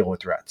total and deal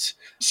with threats.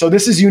 So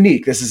this is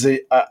unique. This is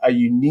a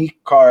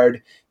unique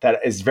card that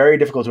is very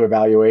difficult to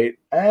evaluate,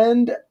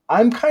 and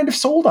I'm kind of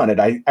sold on it.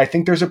 I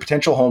think there's a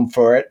potential home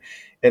for it.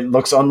 It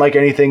looks unlike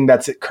anything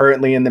that's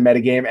currently in the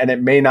metagame, and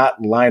it may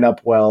not line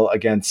up well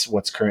against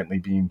what's currently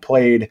being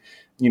played.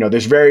 You know,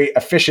 there's very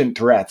efficient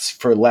threats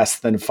for less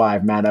than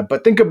 5 mana,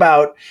 but think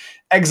about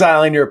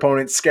exiling your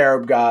opponent's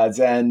Scarab Gods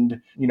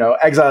and, you know,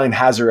 exiling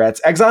Hazarets.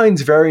 Exiling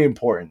is very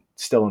important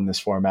still in this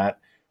format,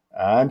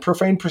 and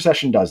Profane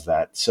Procession does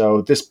that.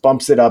 So this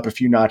bumps it up a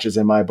few notches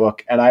in my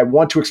book, and I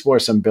want to explore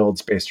some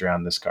builds based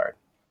around this card.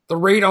 The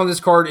rate on this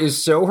card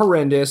is so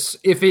horrendous.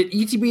 If it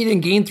ETB'd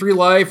and gained 3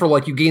 life, or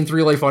like you gain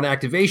 3 life on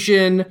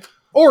activation,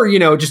 or, you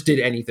know, just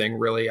did anything,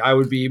 really, I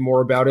would be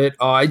more about it.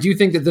 I do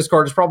think that this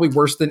card is probably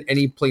worse than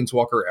any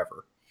Planeswalker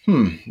ever.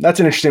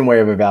 That's an interesting way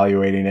of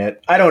evaluating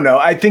it. I don't know.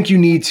 I think you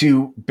need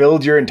to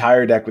build your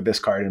entire deck with this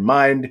card in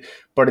mind,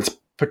 but it's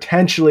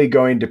potentially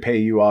going to pay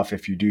you off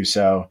if you do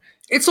so.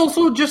 It's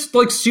also just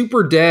like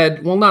super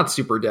dead. Well, not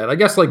super dead. I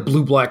guess like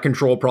blue-black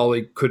control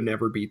probably could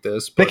never beat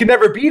this. They could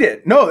never beat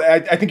it. No,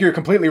 I think you're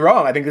completely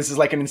wrong. I think this is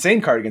like an insane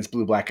card against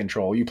blue-black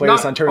control. You play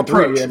this on turn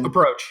 3. And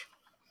approach.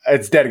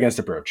 It's dead against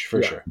approach,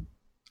 for sure.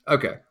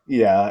 Okay.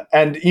 Yeah.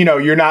 And, you know,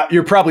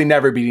 you're probably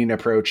never beating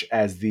approach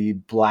as the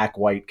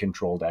black-white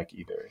control deck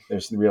either.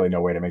 There's really no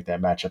way to make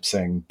that matchup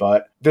sing.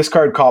 But this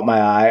card caught my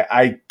eye.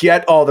 I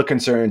get all the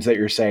concerns that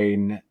you're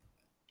saying.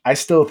 I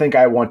still think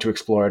I want to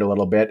explore it a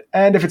little bit.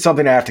 And if it's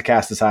something I have to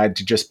cast aside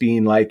to just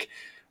being like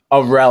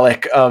a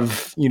relic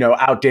of, you know,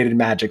 outdated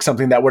Magic,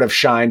 something that would have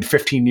shined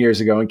 15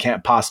 years ago and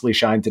can't possibly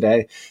shine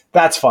today,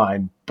 that's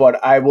fine.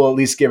 But I will at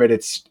least give it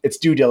its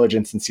due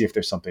diligence and see if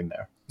there's something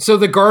there. So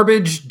the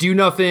garbage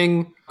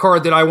do-nothing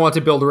card that I want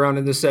to build around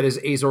in this set is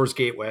Azor's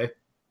Gateway.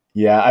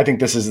 Yeah, I think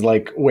this is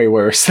like way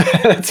worse.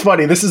 It's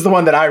funny. This is the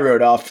one that I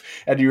wrote off,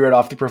 and you wrote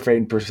off the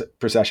Profane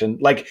Procession.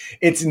 Like,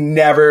 it's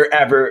never,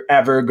 ever,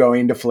 ever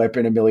going to flip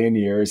in a million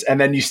years, and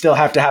then you still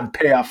have to have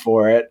payoff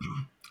for it.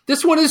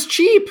 This one is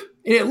cheap,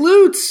 and it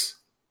loots.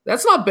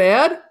 That's not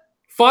bad.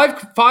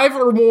 Five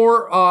or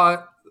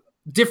more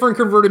different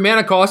converted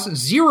mana costs.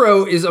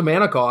 0 is a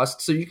mana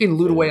cost, so you can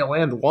loot away a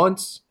land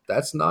once.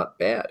 That's not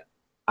bad.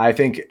 I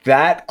think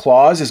that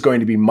clause is going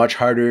to be much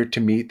harder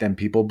to meet than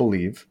people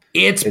believe.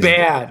 It's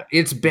bad.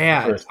 It's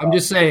bad. I'm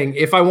just saying,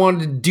 if I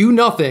wanted to do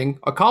nothing,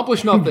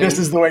 accomplish nothing. This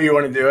is the way you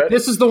want to do it?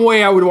 This is the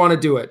way I would want to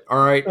do it.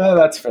 All right.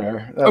 That's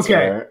fair. That's okay.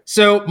 Fair.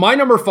 So my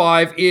number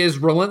 5 is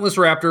Relentless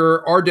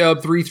Raptor,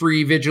 R-Dub,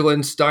 3/3,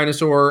 Vigilance,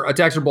 Dinosaur,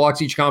 attacks or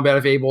blocks each combat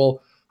if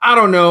able. I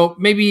don't know.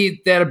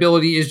 Maybe that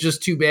ability is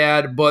just too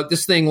bad, but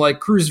this thing, like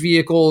cruise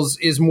vehicles,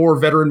 is more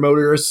veteran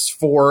motorists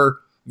for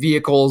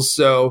vehicles.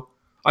 So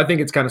I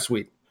think it's kind of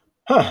sweet.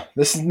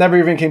 This never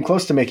even came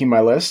close to making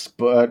my list,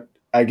 but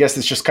I guess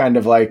it's just kind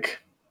of like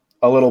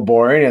a little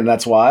boring, and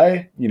that's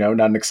why, you know,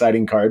 not an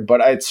exciting card,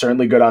 but it's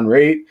certainly good on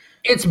rate.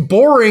 It's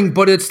boring,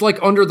 but it's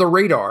like under the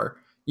radar.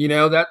 You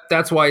know,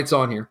 that's why it's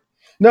on here.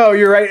 No,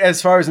 you're right.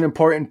 As far as an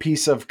important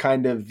piece of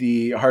kind of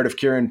the Heart of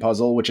Kirin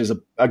puzzle, which is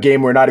a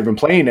game we're not even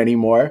playing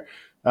anymore,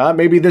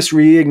 maybe this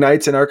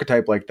reignites an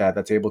archetype like that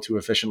that's able to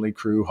efficiently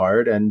crew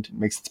hard and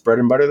makes its bread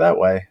and butter that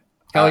way.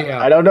 Hell yeah.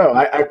 I don't know.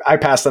 I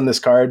passed on this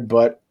card,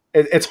 but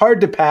it's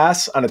hard to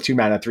pass on a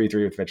 2-mana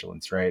 3/3 with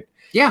Vigilance, right?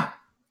 Yeah.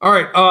 All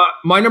right.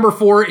 My number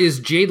 4 is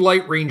Jade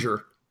Light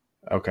Ranger.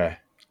 Okay.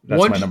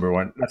 That's my number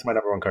one. That's my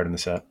number 1 card in the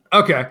set.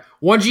 Okay.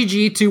 1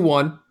 GG,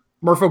 2/1.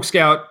 Merfolk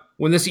Scout.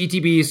 When this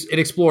ETBs, it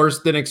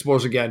explores, then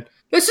explores again.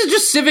 This is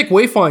just Civic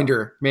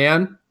Wayfinder,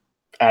 man.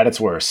 At its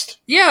worst.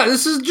 Yeah,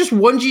 this is just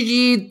 1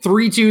 GG,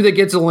 3/2 that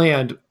gets a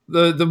land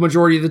the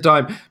majority of the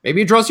time.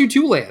 Maybe it draws you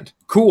 2 land.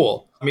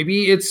 Cool.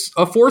 Maybe it's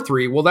a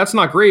 4/3. Well, that's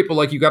not great, but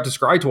like you got to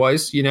scry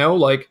twice, you know?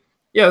 Like,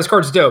 yeah, this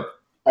card's dope.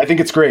 I think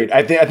it's great.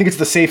 I think it's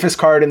the safest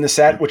card in the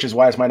set, which is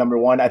why it's my number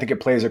 1. I think it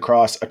plays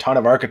across a ton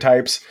of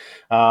archetypes.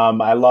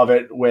 I love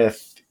it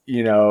with,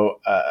 you know,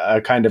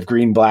 a kind of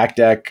green-black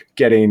deck.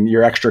 Getting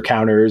your extra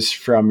counters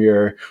from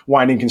your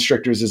Winding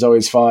Constrictors is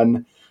always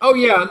fun. Oh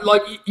yeah,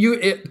 like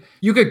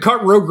you could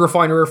cut Rogue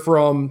Refiner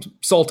from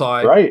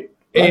Sultai. Right.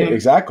 And,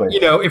 exactly.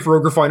 If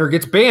Rogue Refiner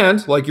gets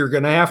banned, like you're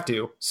going to have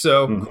to.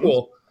 So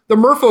cool. The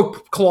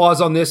Merfolk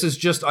clause on this is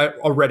just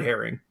a red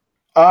herring.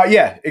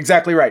 Yeah,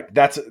 exactly right.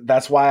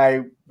 That's why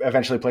I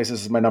eventually placed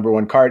this as my number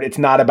one card. It's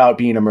not about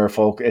being a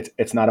Merfolk.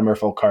 It's not a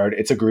Merfolk card.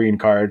 It's a green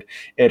card.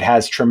 It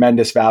has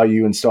tremendous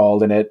value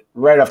installed in it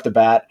right off the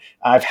bat.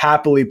 I've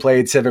happily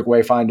played Civic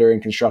Wayfinder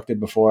and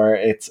Constructed before.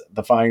 It's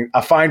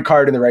a fine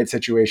card in the right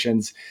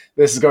situations.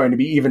 This is going to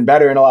be even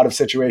better in a lot of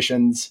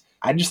situations.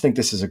 I just think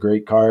this is a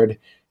great card.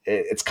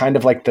 It's kind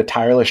of like the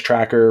tireless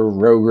tracker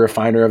Rogue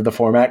Refiner of the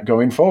format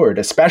going forward,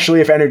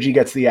 especially if Energy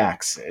gets the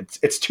axe.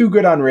 It's too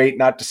good on rate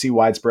not to see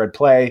widespread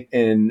play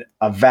in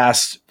a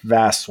vast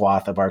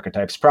swath of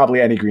archetypes. Probably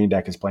any green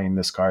deck is playing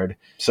this card.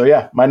 So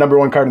yeah, my number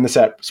one card in the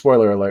set.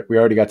 Spoiler alert, we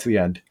already got to the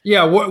end.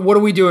 Yeah, what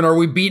are we doing? Are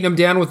we beating them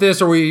down with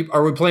this? Are we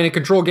playing a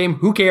control game?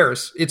 Who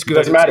cares? It's good.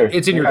 Doesn't matter.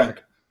 It's in your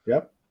deck.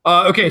 Yep.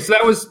 Okay, so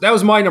that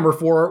was my number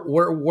 4.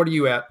 What are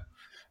you at?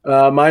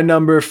 My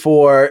number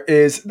 4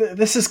 is,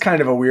 this is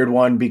kind of a weird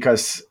one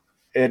because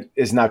it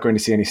is not going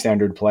to see any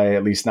standard play,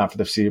 at least not for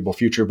the foreseeable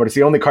future, but it's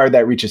the only card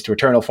that reaches to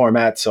Eternal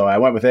format, so I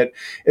went with it.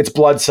 It's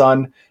Blood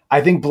Sun. I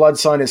think Blood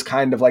Sun is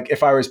kind of like,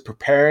 if I was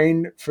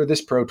preparing for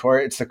this Pro Tour,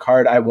 it's the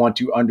card I want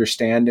to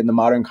understand in the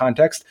modern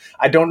context.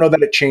 I don't know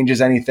that it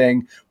changes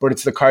anything, but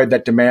it's the card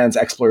that demands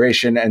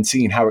exploration and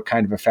seeing how it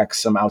kind of affects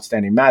some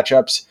outstanding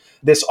matchups.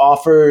 This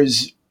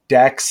offers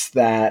decks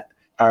that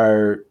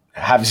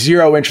have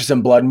zero interest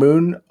in Blood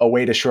Moon, a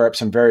way to shore up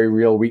some very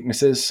real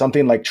weaknesses.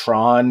 Something like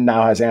Tron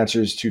now has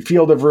answers to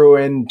Field of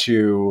Ruin,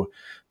 to,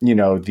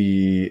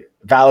 the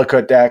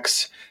Valakut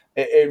decks.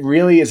 It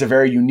really is a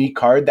very unique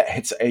card that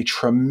hits a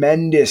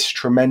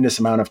tremendous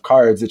amount of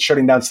cards. It's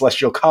shutting down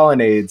Celestial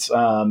Colonnades.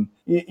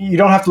 You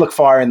don't have to look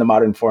far in the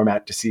modern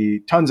format to see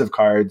tons of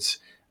cards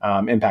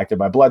impacted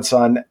by Blood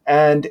Sun.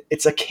 And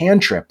it's a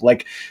cantrip.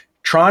 Like,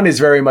 Tron is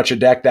very much a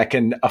deck that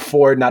can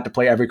afford not to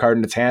play every card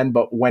in its hand,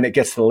 but when it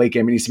gets to the late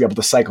game, it needs to be able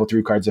to cycle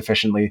through cards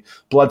efficiently.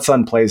 Blood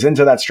Sun plays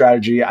into that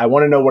strategy. I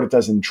want to know what it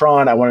does in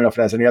Tron. I want to know if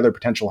it has any other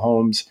potential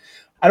homes.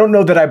 I don't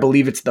know that I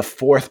believe it's the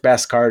 4th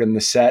best card in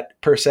the set,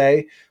 per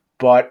se,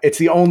 but it's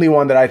the only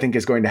one that I think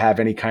is going to have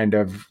any kind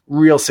of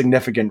real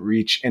significant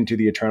reach into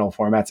the Eternal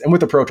formats. And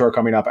with the Pro Tour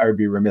coming up, I would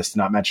be remiss to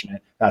not mention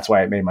it. That's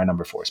why it made my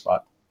number 4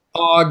 spot.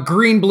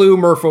 Green-blue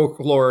Merfolk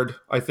Lord,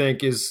 I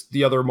think, is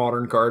the other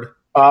modern card.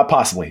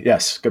 Possibly,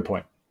 yes. Good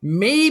point.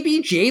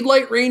 Maybe Jade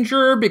Light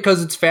Ranger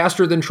because it's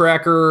faster than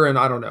Tracker, and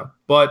I don't know.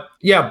 But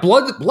yeah,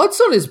 Blood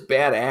Sun is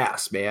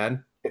badass,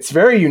 man. It's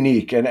very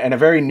unique and a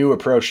very new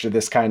approach to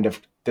this kind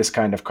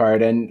of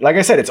card. And like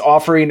I said, it's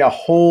offering a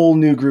whole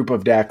new group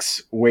of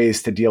decks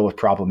ways to deal with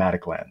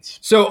problematic lands.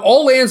 So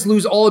all lands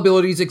lose all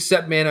abilities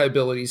except mana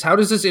abilities. How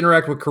does this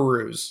interact with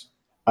Karuz?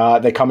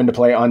 They come into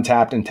play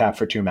untapped and tap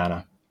for 2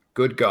 mana.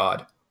 Good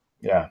God.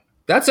 Yeah.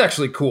 That's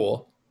actually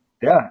cool.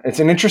 Yeah, it's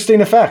an interesting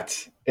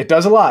effect. It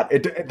does a lot.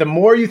 The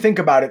more you think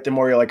about it, the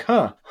more you're like,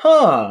 huh.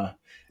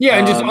 Yeah,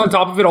 and just on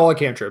top of it all,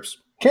 cantrips.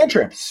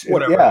 Cantrips.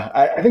 Whatever. Yeah,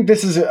 I think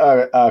this is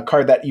a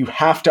card that you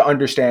have to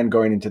understand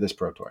going into this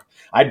Pro Tour.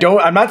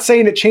 I'm not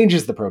saying it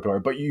changes the Pro Tour,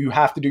 but you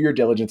have to do your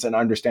diligence and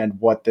understand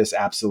what this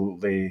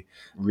absolutely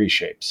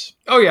reshapes.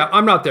 Oh yeah,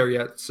 I'm not there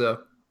yet, so.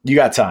 You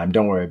got time.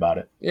 Don't worry about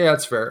it. Yeah,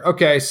 that's fair.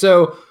 Okay,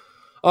 so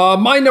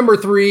my number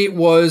 3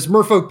 was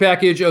Merfolk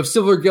package of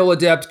Silvergill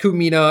Adept,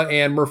 Kumina,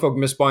 and Merfolk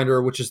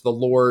Mistbinder, which is the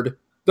Lord.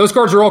 Those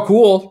cards are all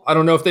cool. I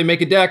don't know if they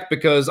make a deck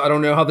because I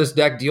don't know how this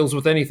deck deals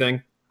with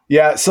anything.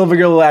 Yeah,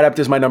 Silvergill Adept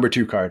is my number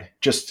 2 card.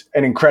 Just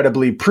an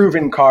incredibly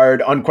proven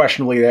card,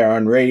 unquestionably there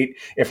on rate.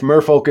 If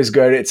Merfolk is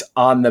good, it's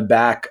on the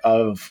back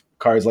of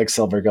cards like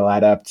Silvergill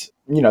Adept.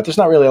 There's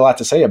not really a lot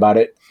to say about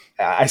it.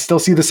 I still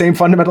see the same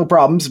fundamental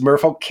problems.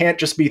 Merfolk can't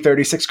just be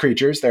 36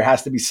 creatures. There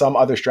has to be some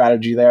other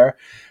strategy there.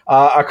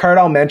 A card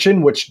I'll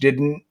mention, which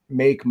didn't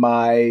make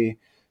my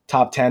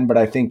top 10, but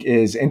I think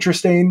is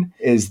interesting,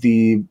 is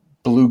the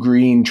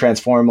blue-green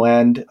transform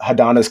land,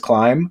 Hadana's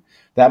Climb.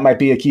 That might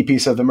be a key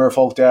piece of the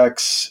Merfolk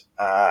decks.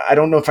 I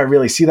don't know if I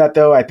really see that,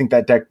 though. I think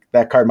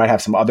that card might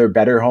have some other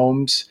better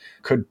homes.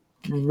 Could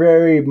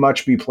very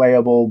much be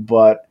playable,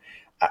 but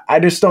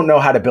I just don't know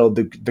how to build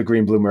the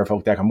green-blue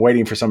Merfolk deck. I'm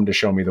waiting for someone to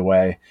show me the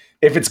way.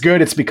 If it's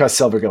good, it's because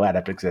Silvergill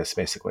Adept exists,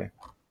 basically.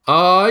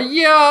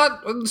 Yeah,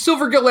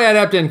 Silvergill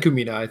Adept and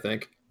Kumina, I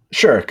think.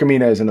 Sure,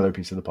 Kumina is another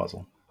piece of the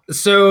puzzle.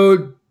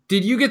 So,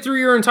 did you get through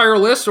your entire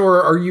list,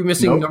 or are you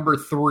missing number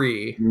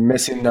 3?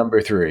 Missing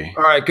number 3.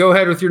 All right, go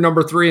ahead with your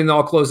number 3, and then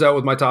I'll close out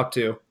with my top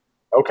 2.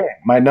 Okay,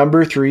 my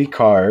number 3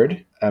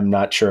 card, I'm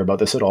not sure about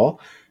this at all,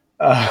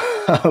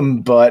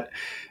 but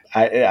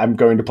I'm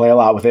going to play a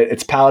lot with it.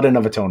 It's Paladin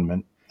of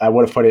Atonement. I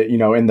would have put it,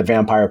 in the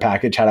vampire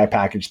package had I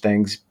packaged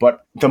things.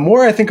 But the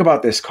more I think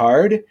about this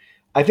card,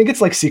 I think it's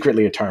like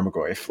secretly a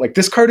Tarmogoyf. Like,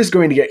 this card is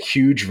going to get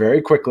huge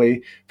very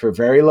quickly for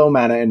very low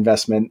mana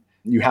investment.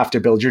 You have to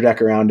build your deck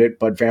around it,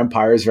 but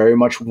Vampires very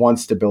much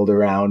wants to build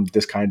around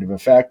this kind of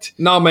effect.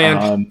 No,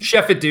 man.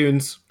 Chef at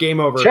Dunes. Game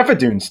over. Chef at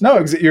Dunes.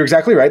 No, you're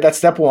exactly right. That's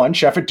step one.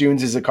 Chef at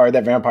Dunes is a card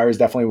that Vampires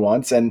definitely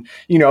wants. And,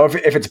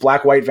 if it's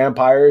black-white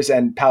Vampires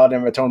and Paladin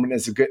of Atonement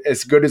is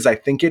as good as I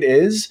think it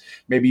is,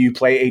 maybe you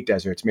play 8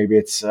 deserts. Maybe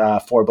it's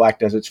 4 black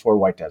deserts, 4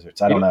 white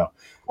deserts. I don't know.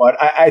 But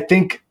I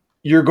think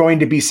you're going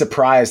to be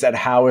surprised at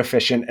how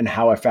efficient and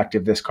how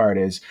effective this card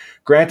is.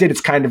 Granted,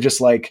 it's kind of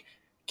just like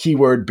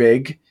keyword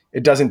big.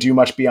 It doesn't do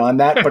much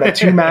beyond that, but at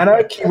 2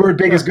 mana, keyword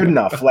big is good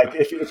enough. Like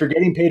if you're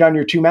getting paid on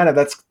your 2 mana,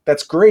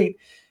 that's great.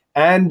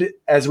 And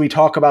as we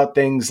talk about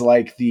things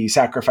like the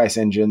sacrifice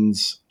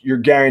engines, you're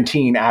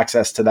guaranteeing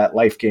access to that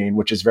life gain,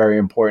 which is very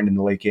important in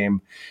the late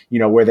game,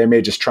 where they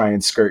may just try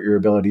and skirt your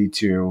ability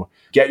to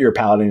get your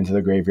Paladin into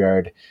the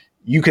graveyard.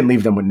 You can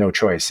leave them with no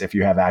choice if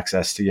you have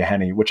access to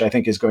Yahenni, which I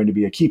think is going to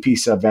be a key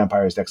piece of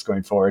Vampires decks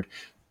going forward.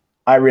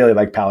 I really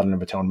like Paladin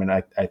of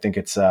Atonement. I think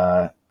it's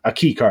a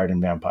key card in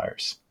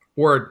Vampires.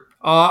 Word.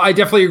 I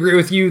definitely agree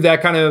with you.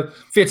 That kind of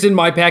fits in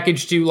my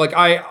package too. Like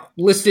I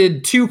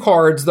listed 2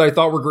 cards that I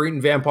thought were great in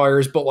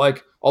Vampires, but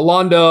like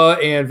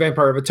Alonda and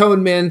Vampire of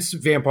Atonement,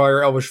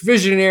 Vampire Elvish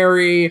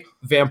Visionary,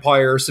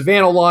 Vampire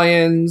Savannah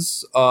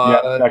Lions.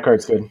 That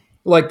card's good.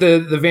 Like the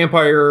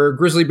Vampire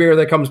Grizzly Bear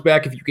that comes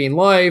back if you gain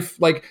life.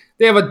 Like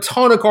they have a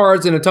ton of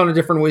cards and a ton of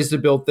different ways to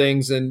build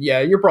things. And yeah,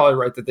 you're probably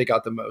right that they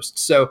got the most.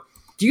 So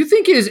do you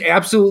think it is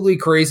absolutely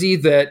crazy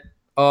that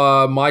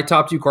my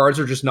top 2 cards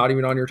are just not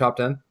even on your top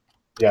 10?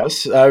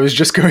 Yes, I was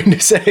just going to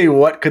say,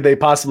 what could they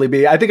possibly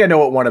be? I think I know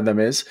what one of them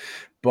is,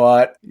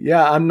 but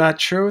yeah, I'm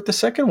not sure what the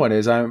second one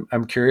is.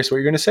 I'm curious what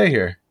you're going to say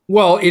here.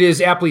 Well, it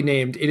is aptly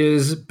named. It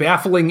is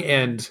Baffling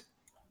End.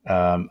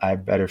 I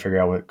better figure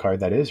out what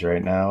card that is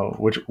right now.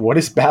 What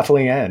is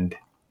Baffling End?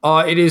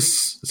 It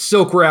is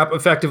Silk Wrap,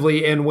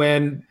 effectively, and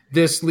when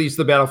this leaves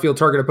the battlefield,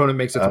 target opponent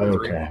makes a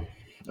 3/3.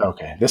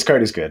 Okay, this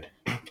card is good.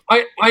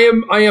 I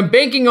am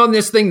banking on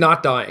this thing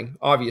not dying,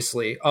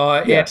 obviously.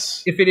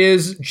 Yes. If it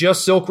is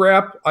just Silk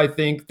Wrap, I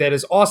think that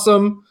is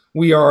awesome.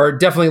 We are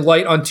definitely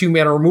light on 2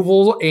 mana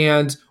removal,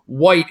 and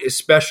white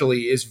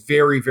especially is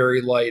very,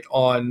 very light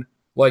on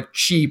like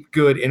cheap,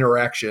 good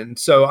interaction.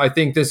 So I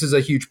think this is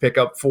a huge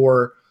pickup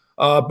for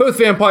both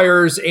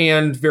Vampires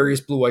and various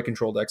blue-white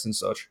control decks and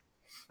such.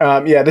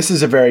 This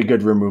is a very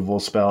good removal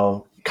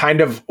spell.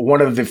 Kind of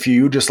one of the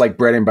few just like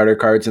bread and butter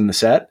cards in the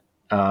set.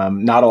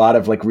 Not a lot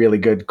of like really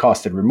good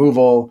costed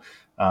removal.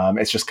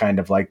 It's just kind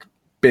of like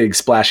big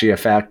splashy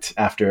effect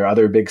after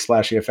other big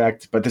splashy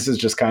effect. But this is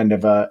just kind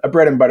of a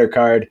bread and butter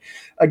card.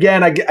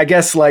 Again, I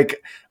guess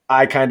like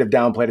I kind of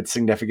downplayed its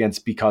significance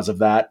because of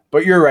that.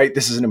 But you're right.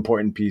 This is an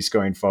important piece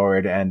going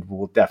forward and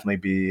will definitely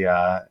be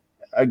a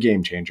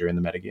game changer in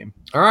the metagame.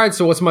 All right.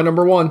 So what's my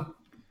number 1?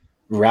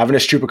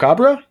 Ravenous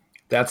Chupacabra?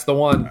 That's the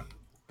one.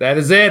 That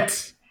is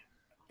it.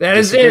 That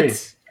is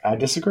it. I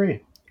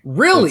disagree.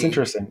 Really? It's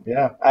interesting.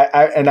 Yeah.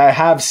 I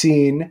have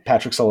seen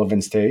Patrick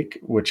Sullivan's take,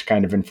 which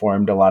kind of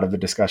informed a lot of the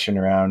discussion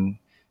around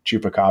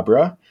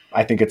Chupacabra.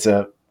 I think it's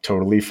a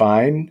totally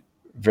fine,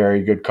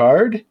 very good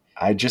card.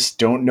 I just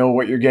don't know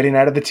what you're getting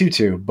out of the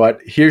 2/2. But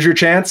here's your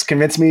chance.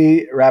 Convince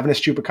me Ravenous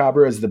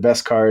Chupacabra is the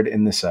best card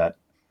in the set.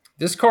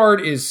 This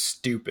card is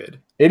stupid.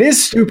 It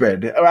is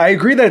stupid. I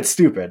agree that it's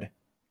stupid.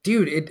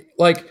 Dude,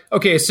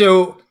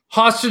 so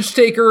Hostage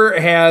Taker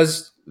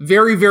has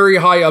very, very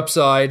high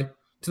upside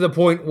to the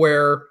point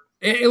where,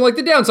 and like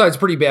the downside's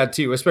pretty bad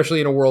too,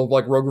 especially in a world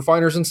like Rogue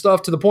Refiners and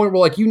stuff, to the point where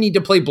like you need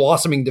to play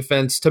Blossoming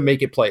Defense to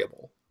make it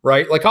playable,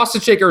 right? Like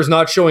Hostage Taker is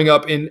not showing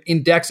up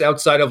in decks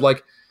outside of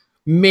like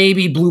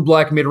maybe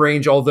blue-black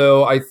midrange,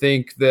 although I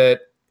think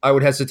that I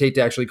would hesitate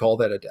to actually call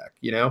that a deck,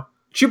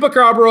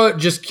 Chupacabra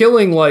just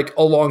killing like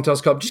a Long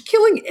Tusk Cub, just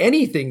killing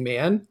anything,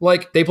 man.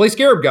 Like they play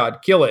Scarab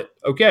God, kill it.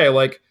 Okay,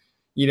 like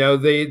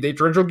they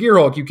Torrential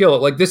Gearhulk, you kill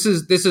it. Like this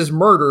is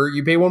murder.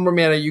 You pay 1 more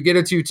mana, you get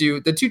a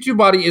 2/2. The 2/2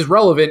 body is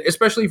relevant,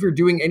 especially if you're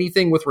doing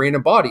anything with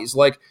random bodies.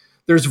 Like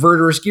there's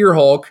Verdurous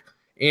Gearhulk,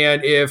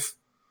 and if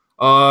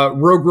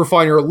Rogue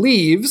Refiner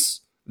leaves,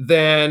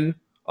 then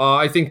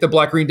I think the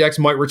black-green decks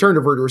might return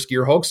to Verdurous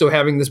Gearhulk. So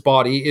having this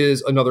body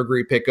is another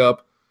great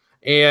pickup.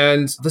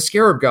 And the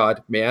Scarab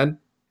God, man.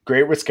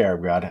 Great with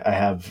Scarab God. I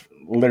have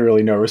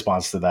literally no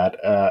response to that.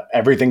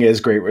 Everything is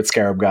great with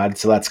Scarab God,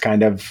 so that's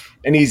kind of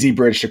an easy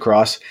bridge to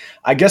cross.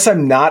 I guess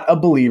I'm not a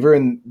believer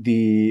in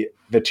the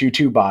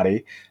 2/2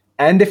 body.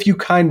 And if you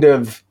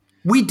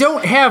We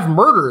don't have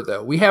murder,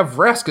 though. We have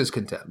Vraska's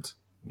Contempt.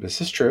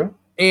 This is true.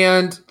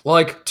 And,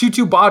 like,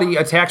 2/2 body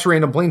attacks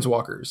random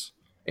planeswalkers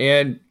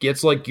and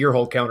gets, like,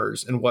 Gearhulk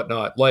counters and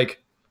whatnot. Like,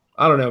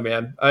 I don't know,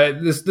 man.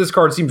 This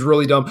card seems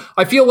really dumb.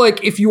 I feel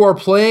like if you are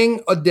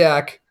playing a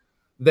deck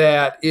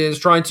that is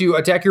trying to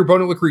attack your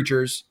opponent with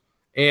creatures,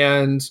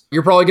 and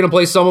you're probably going to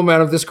play some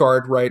amount of this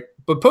card, right?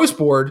 But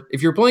post-board,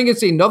 if you're playing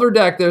against another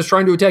deck that is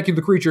trying to attack you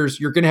with creatures,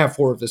 you're going to have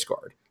 4 of this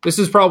card. This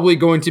is probably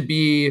going to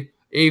be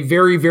a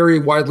very, very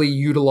widely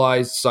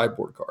utilized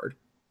sideboard card.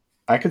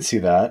 I could see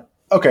that.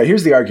 Okay,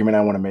 here's the argument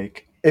I want to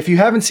make. If you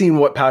haven't seen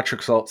what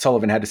Patrick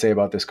Sullivan had to say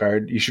about this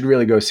card, you should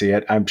really go see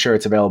it. I'm sure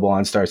it's available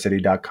on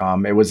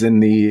StarCity.com. It was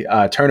in the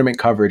tournament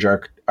coverage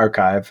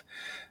archive.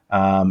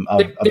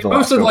 They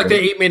posted like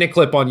the 8-minute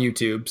clip on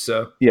YouTube.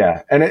 So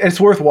yeah, and it's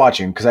worth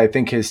watching because I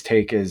think his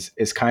take is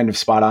kind of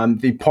spot on.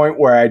 The point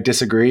where I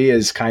disagree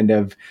is kind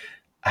of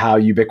how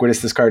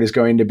ubiquitous this card is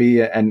going to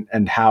be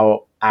and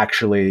how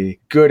actually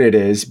good it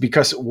is.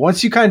 Because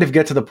once you kind of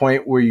get to the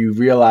point where you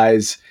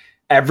realize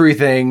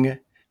everything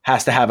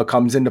has to have a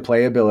comes into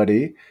play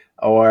ability,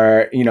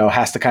 or,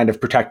 has to kind of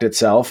protect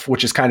itself,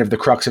 which is kind of the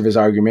crux of his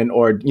argument,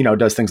 or,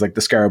 does things like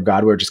the Scarab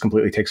God where it just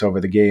completely takes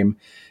over the game,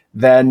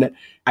 then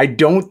I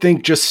don't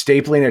think just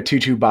stapling a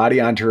 2/2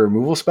 body onto a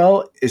removal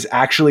spell is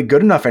actually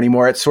good enough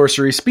anymore at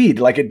sorcery speed.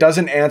 Like, it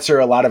doesn't answer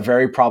a lot of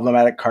very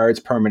problematic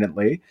cards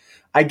permanently.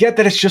 I get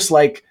that it's just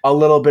like a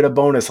little bit of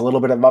bonus, a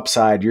little bit of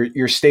upside.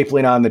 You're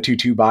stapling on the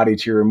 2/2 body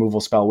to your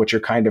removal spell, which are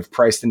kind of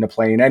priced into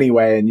playing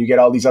anyway, and you get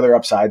all these other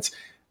upsides.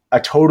 A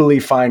totally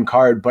fine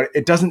card, but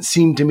it doesn't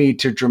seem to me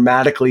to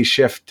dramatically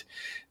shift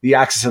the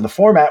axis of the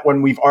format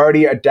when we've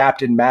already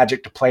adapted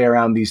Magic to play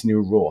around these new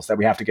rules that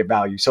we have to get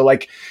value. So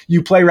like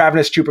you play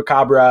Ravenous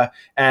Chupacabra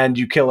and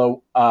you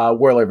kill a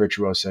Whirler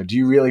Virtuoso. Do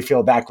you really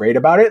feel that great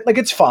about it? Like,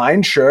 it's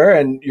fine, sure.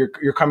 And you're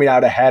coming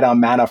out ahead on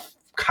mana,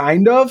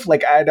 kind of.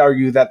 Like, I'd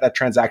argue that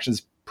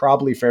transaction's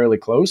probably fairly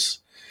close.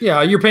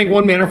 Yeah, you're paying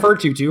 1 mana for a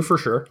 2/2 for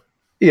sure.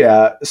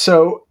 Yeah,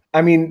 so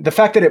I mean, the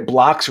fact that it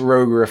blocks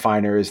Rogue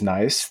Refiner is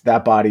nice.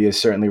 That body is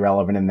certainly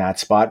relevant in that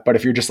spot. But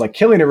if you're just like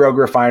killing a Rogue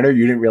Refiner,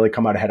 you didn't really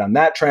come out ahead on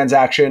that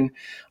transaction.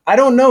 I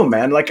don't know,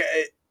 man. Like,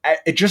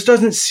 it just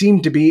doesn't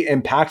seem to be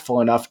impactful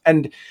enough.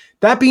 And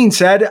that being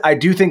said, I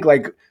do think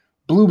like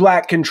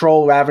blue-black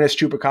control, Ravenous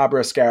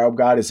Chupacabra, Scarab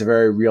God is a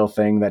very real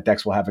thing that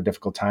decks will have a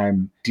difficult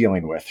time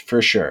dealing with,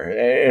 for sure.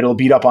 It'll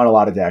beat up on a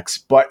lot of decks.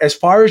 But as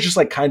far as just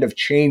like kind of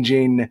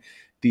changing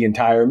the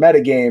entire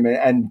metagame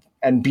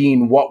and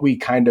being what we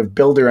kind of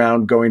build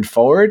around going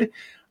forward,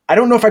 I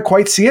don't know if I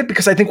quite see it,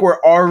 because I think we're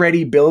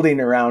already building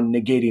around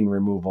negating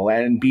removal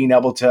and being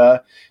able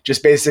to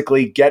just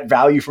basically get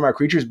value from our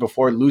creatures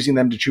before losing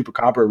them to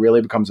Chupacabra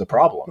really becomes a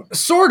problem.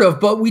 Sort of,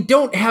 but we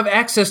don't have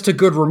access to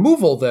good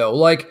removal, though.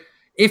 Like,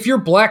 if you're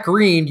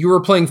black-green, you were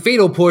playing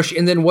Fatal Push,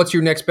 and then what's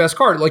your next best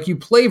card? Like, you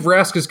play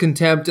Vraska's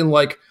Contempt and,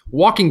 like,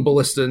 Walking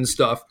Ballista and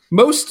stuff.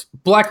 Most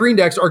black-green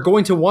decks are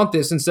going to want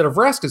this instead of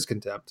Vraska's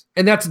Contempt.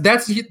 And that's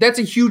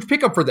a huge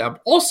pickup for them.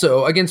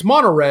 Also, against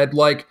mono-red,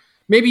 like,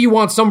 maybe you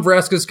want some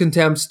Vraska's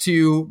Contempts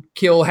to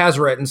kill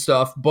Hazoret and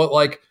stuff, but,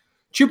 like,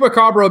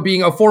 Chupacabra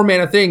being a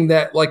 4-mana thing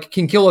that, like,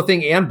 can kill a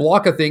thing and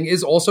block a thing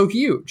is also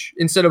huge,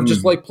 instead of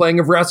just, like, playing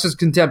a Vraska's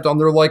Contempt on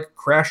their, like,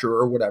 Crasher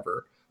or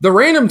whatever. The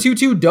random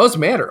 2/2 does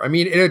matter. I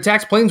mean, it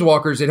attacks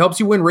planeswalkers. It helps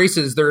you win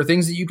races. There are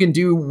things that you can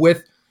do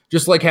with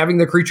just like having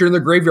the creature in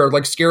the graveyard,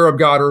 like Scarab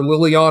God or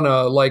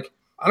Liliana. Like,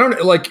 I don't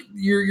know, like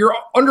you're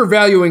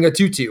undervaluing a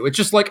 2/2. It's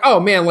just like,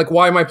 oh man, like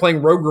why am I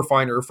playing Rogue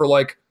Refiner for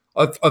like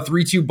a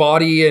 3/2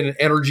 body and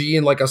energy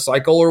and like a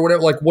cycle or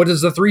whatever? Like, what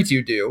does the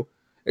 3/2 do?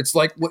 It's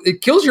like,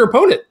 it kills your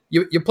opponent.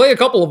 You play a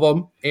couple of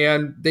them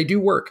and they do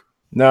work.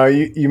 No,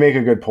 you make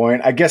a good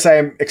point. I guess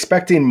I'm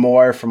expecting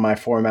more from my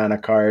 4-mana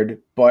card,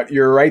 but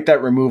you're right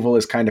that removal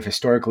is kind of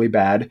historically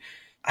bad.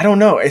 I don't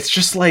know. It's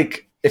just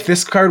like, if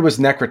this card was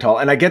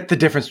Necrotal, and I get the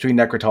difference between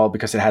Necrotal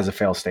because it has a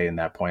fail state in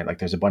that point. Like,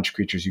 there's a bunch of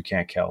creatures you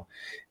can't kill.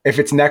 If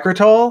it's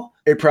Necrotal,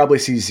 it probably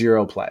sees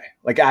 0 play,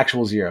 like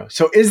actual 0.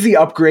 So is the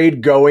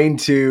upgrade going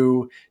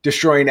to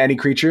destroying any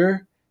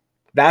creature?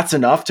 That's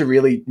enough to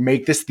really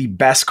make this the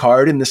best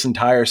card in this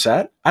entire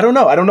set? I don't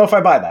know. I don't know if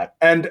I buy that.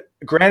 And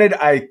granted,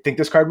 I think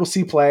this card will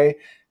see play.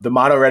 The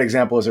mono red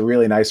example is a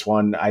really nice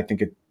one. I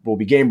think it will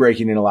be game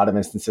breaking in a lot of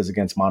instances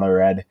against mono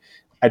red.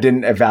 I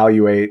didn't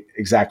evaluate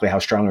exactly how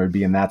strong it would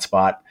be in that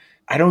spot.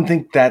 I don't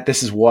think that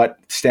this is what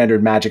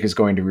standard Magic is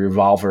going to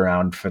revolve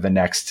around for the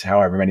next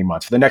however many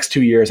months. For the next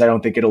 2 years, I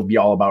don't think it'll be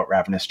all about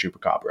Ravenous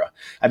Chupacabra.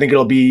 I think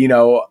it'll be,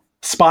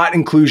 spot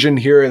inclusion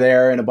here or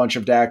there in a bunch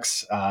of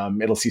decks.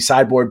 It'll see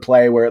sideboard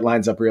play where it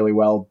lines up really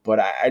well, but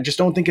I just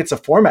don't think it's a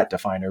format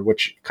definer,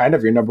 which kind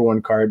of your number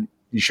one card,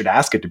 you should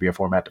ask it to be a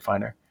format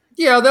definer.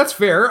 Yeah, that's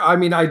fair. I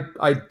mean,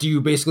 I do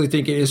basically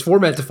think it is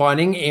format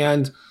defining,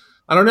 and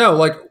I don't know,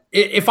 like,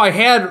 if I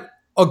had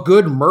a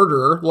good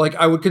murder, like,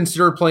 I would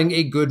consider playing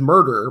a good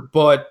murder,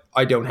 but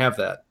I don't have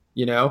that,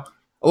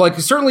 Like,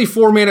 certainly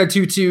 4-mana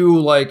 2/2,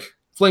 like,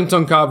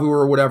 Flametongue Kavu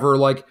or whatever,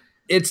 like,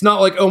 it's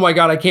not like, oh my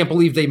god, I can't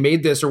believe they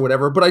made this or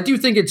whatever, but I do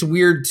think it's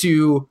weird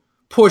to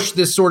push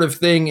this sort of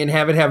thing and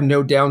have it have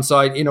no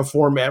downside in a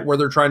format where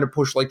they're trying to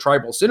push, like,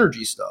 tribal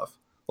synergy stuff.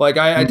 Like,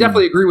 I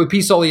definitely agree with P.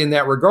 Sully in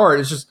that regard.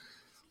 It's just,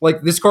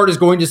 like, this card is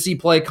going to see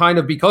play kind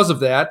of because of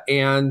that,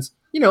 and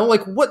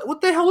like,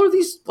 what the hell are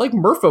these, like,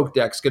 Merfolk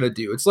decks going to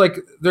do? It's like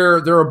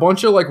they're a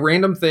bunch of, like,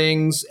 random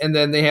things, and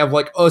then they have,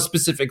 like, a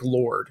specific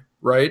lord,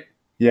 right?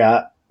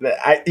 Yeah,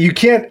 I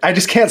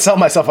just can't sell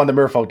myself on the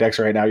Merfolk decks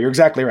right now. You're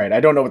exactly right. I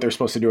don't know what they're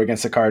supposed to do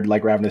against a card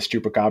like Ravenous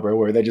Chupacabra,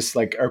 where they just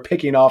like are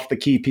picking off the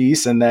key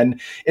piece and then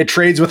it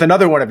trades with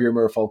another one of your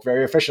Merfolk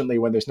very efficiently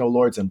when there's no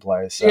lords in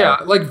play. So. Yeah,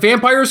 like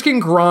vampires can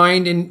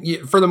grind,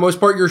 and for the most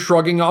part, you're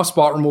shrugging off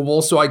spot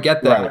removal, so I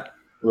get that.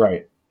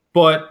 Right.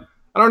 But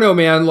I don't know,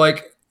 man.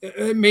 Like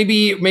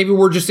maybe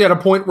we're just at a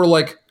point where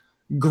like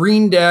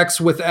green decks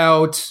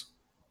without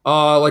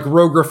like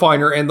Rogue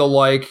Refiner and the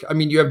like. I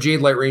mean, you have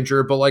Jade Light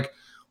Ranger, but like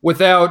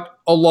without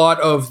a lot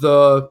of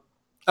the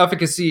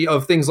efficacy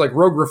of things like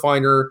Rogue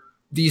Refiner,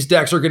 these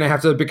decks are going to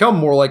have to become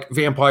more like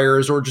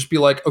vampires or just be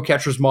like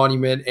Okettra's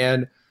Monument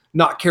and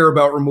not care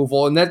about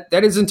removal. And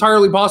that is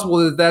entirely possible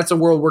that that's a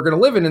world we're going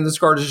to live in, and this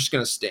card is just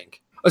going to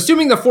stink.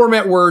 Assuming the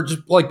format were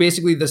just like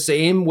basically the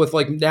same with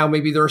like now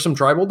maybe there are some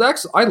tribal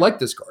decks, I like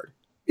this card.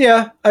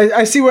 Yeah,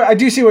 I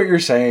do see what you're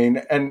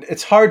saying, and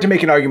it's hard to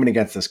make an argument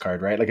against this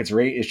card, right? Like its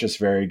rate is just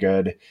very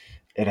good.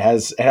 It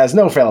has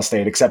no fail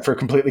state except for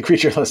completely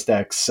creatureless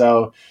decks.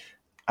 So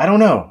I don't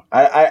know.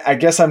 I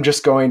guess I'm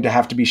just going to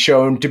have to be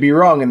shown to be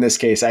wrong in this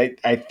case.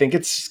 I think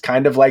it's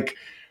kind of like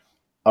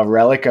a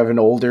relic of an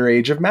older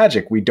age of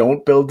Magic. We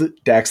don't build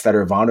decks that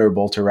are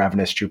vulnerable to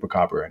Ravenous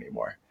Chupacabra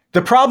anymore.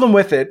 The problem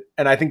with it,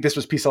 and I think this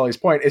was P. Sully's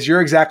point, is you're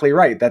exactly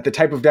right that the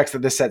type of decks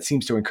that this set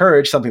seems to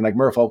encourage, something like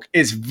Merfolk,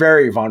 is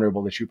very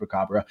vulnerable to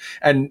Chupacabra.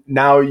 And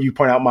now you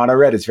point out Mono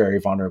Red is very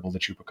vulnerable to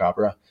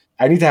Chupacabra.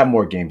 I need to have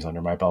more games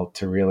under my belt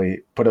to really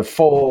put a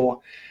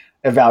full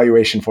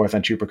evaluation forth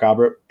on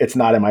Chupacabra. It's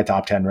not in my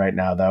top 10 right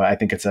now, though. I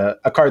think it's a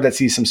card that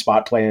sees some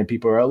spot play and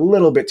people are a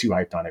little bit too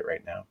hyped on it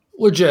right now.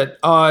 Legit.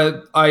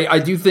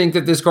 I do think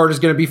that this card is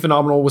going to be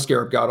phenomenal with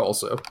Scarab God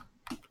also,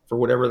 for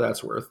whatever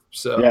that's worth.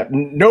 So yeah,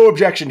 no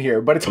objection here,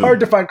 but it's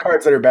hard to find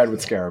cards that are bad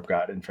with Scarab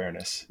God, in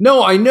fairness.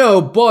 No, I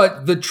know,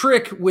 but the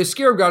trick with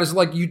Scarab God is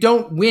like you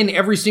don't win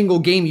every single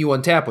game you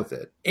untap with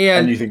it.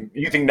 And you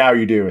think now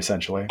you do,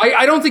 essentially.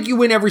 I don't think you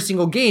win every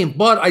single game,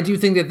 but I do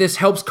think that this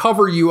helps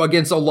cover you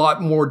against a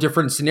lot more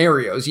different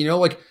scenarios. You know,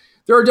 like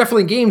there are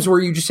definitely games where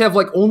you just have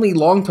like only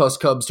Long Tusk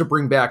Cubs to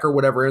bring back or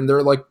whatever, and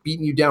they're like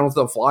beating you down with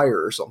a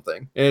flyer or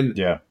something. And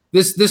yeah,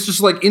 this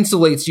just like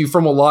insulates you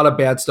from a lot of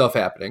bad stuff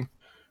happening.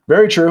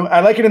 Very true.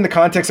 I like it in the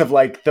context of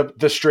like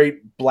the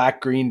straight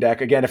black-green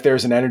deck. Again, if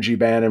there's an energy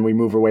ban and we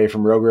move away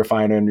from Rogue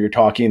Refiner and you're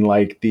talking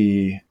like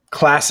the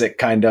classic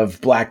kind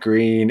of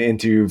black-green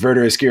into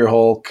Verdurous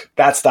Gearhulk,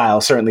 that style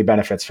certainly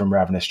benefits from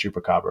Ravenous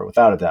Chupacabra,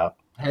 without a doubt.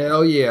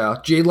 Hell yeah.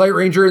 Jade Light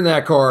Ranger in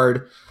that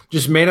card.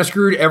 Just mana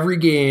screwed every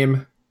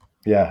game.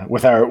 Yeah,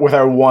 with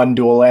our one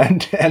dual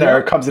land and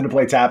our comes into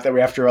play tap that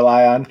we have to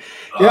rely on.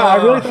 Yeah, I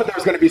really thought there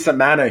was going to be some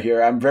mana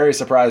here. I'm very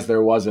surprised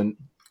there wasn't.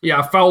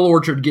 Yeah, Foul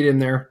Orchard, get in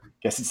there.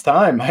 Guess it's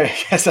time. I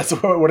guess that's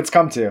what it's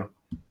come to.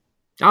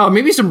 Oh,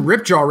 maybe some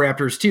Ripjaw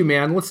Raptors too,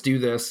 man. Let's do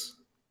this.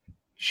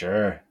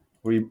 Sure.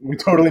 We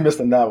totally missed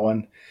on that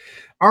one.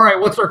 All right,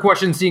 what's our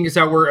question, seeing as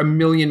how we're a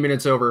million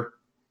minutes over?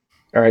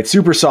 All right,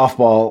 Super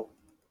Softball.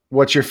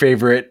 What's your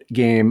favorite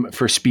game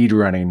for speed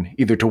running,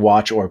 either to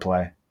watch or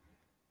play?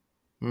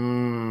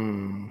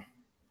 The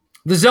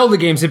Zelda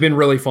games have been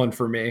really fun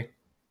for me.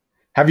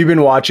 Have you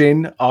been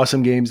watching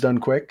Awesome Games Done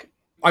Quick?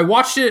 I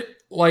watched it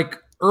like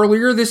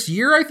earlier this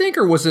year, I think,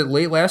 or was it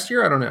late last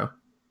year? I don't know.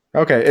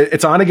 Okay,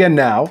 it's on again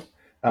now.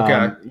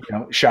 Okay.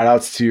 Shout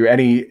outs to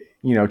any,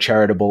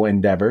 charitable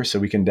endeavor, so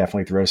we can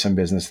definitely throw some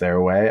business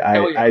their way.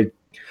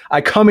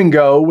 I come and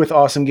go with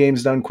Awesome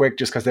Games Done Quick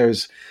just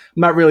because I'm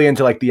not really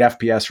into like the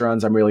FPS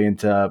runs. I'm really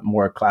into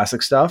more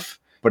classic stuff,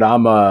 but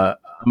I'm a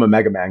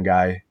Mega Man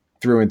guy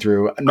through and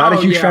through. Not a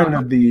huge fan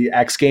of the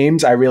X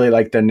games. I really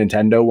like the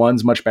Nintendo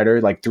ones much better,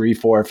 like 3,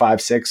 4,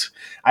 5, 6.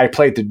 I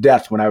played to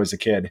death when I was a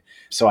kid,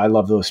 so I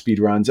love those speed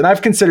runs. And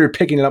I've considered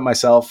picking it up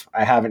myself.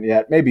 I haven't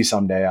yet. Maybe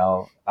someday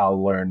I'll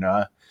learn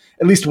at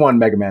least one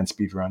Mega Man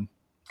speed run.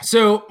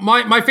 So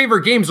my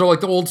favorite games are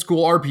like the old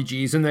school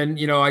RPGs, and then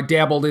I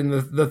dabbled in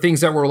the things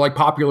that were like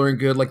popular and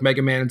good, like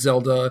Mega Man and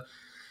Zelda,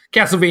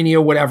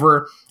 Castlevania,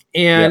 whatever.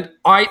 And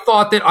I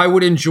thought that I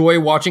would enjoy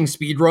watching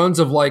speedruns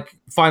of like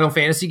Final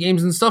Fantasy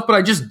games and stuff, but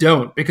I just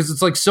don't, because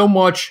it's like so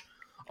much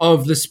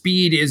of the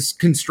speed is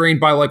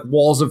constrained by like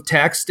walls of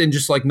text and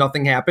just like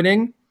nothing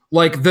happening.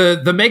 Like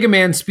the Mega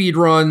Man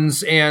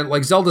speedruns and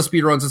like Zelda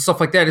speedruns and stuff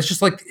like that. It's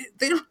just like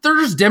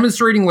they're just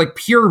demonstrating like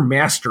pure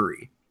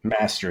mastery.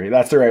 Mastery.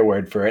 That's the right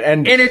word for it.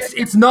 And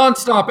it's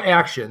nonstop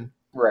action.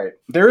 Right.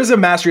 There is a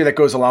mastery that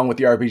goes along with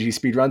the RPG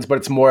speedruns, but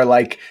it's more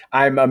like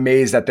I'm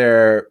amazed at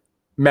their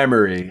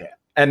memory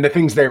and the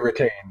things they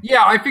retain.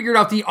 Yeah, I figured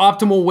out the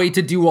optimal way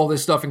to do all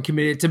this stuff and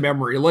commit it to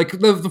memory. Like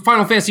the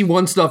Final Fantasy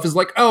 1 stuff is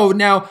like, oh,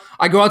 now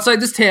I go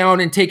outside this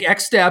town and take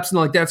X steps, and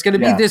like that's going to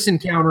be this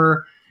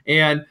encounter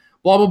and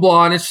blah, blah,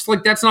 blah. And it's just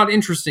like, that's not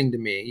interesting to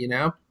me,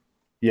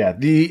 Yeah,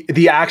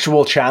 the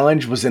actual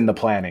challenge was in the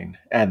planning,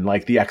 and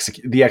like the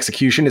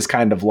execution is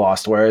kind of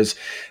lost. Whereas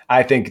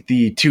I think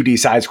the 2D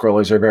side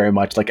scrollers are very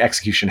much like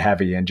execution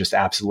heavy and just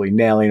absolutely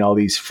nailing all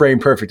these frame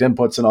perfect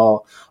inputs and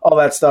all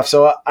that stuff.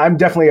 So I'm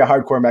definitely a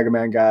hardcore Mega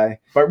Man guy,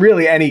 but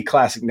really any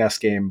classic NES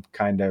game,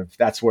 kind of,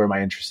 that's where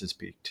my interest is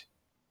peaked.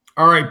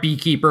 All right,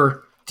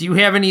 Beekeeper. Do you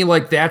have any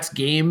like that's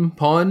game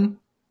pun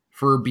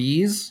for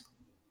bees?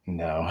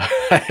 No,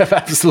 I have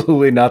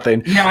absolutely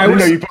nothing. Yeah, I didn't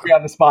know you put me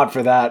on the spot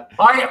for that.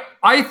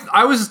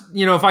 I was,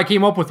 if I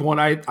came up with one,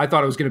 I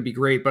thought it was going to be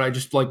great, but I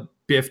just like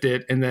biffed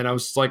it. And then I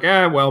was like,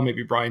 well,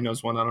 maybe Brian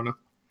knows one. I don't know.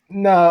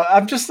 No,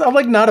 I'm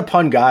like not a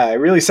pun guy. I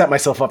really set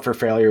myself up for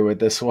failure with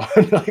this one.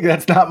 Like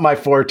that's not my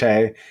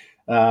forte.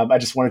 I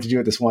just wanted to do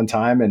it this one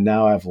time, and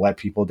now I've let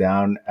people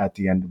down at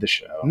the end of the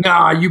show.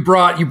 Nah, you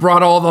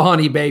brought all the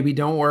honey, baby.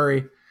 Don't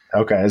worry.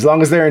 Okay, as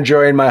long as they're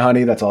enjoying my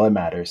honey, that's all that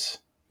matters.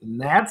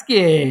 That's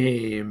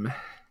game.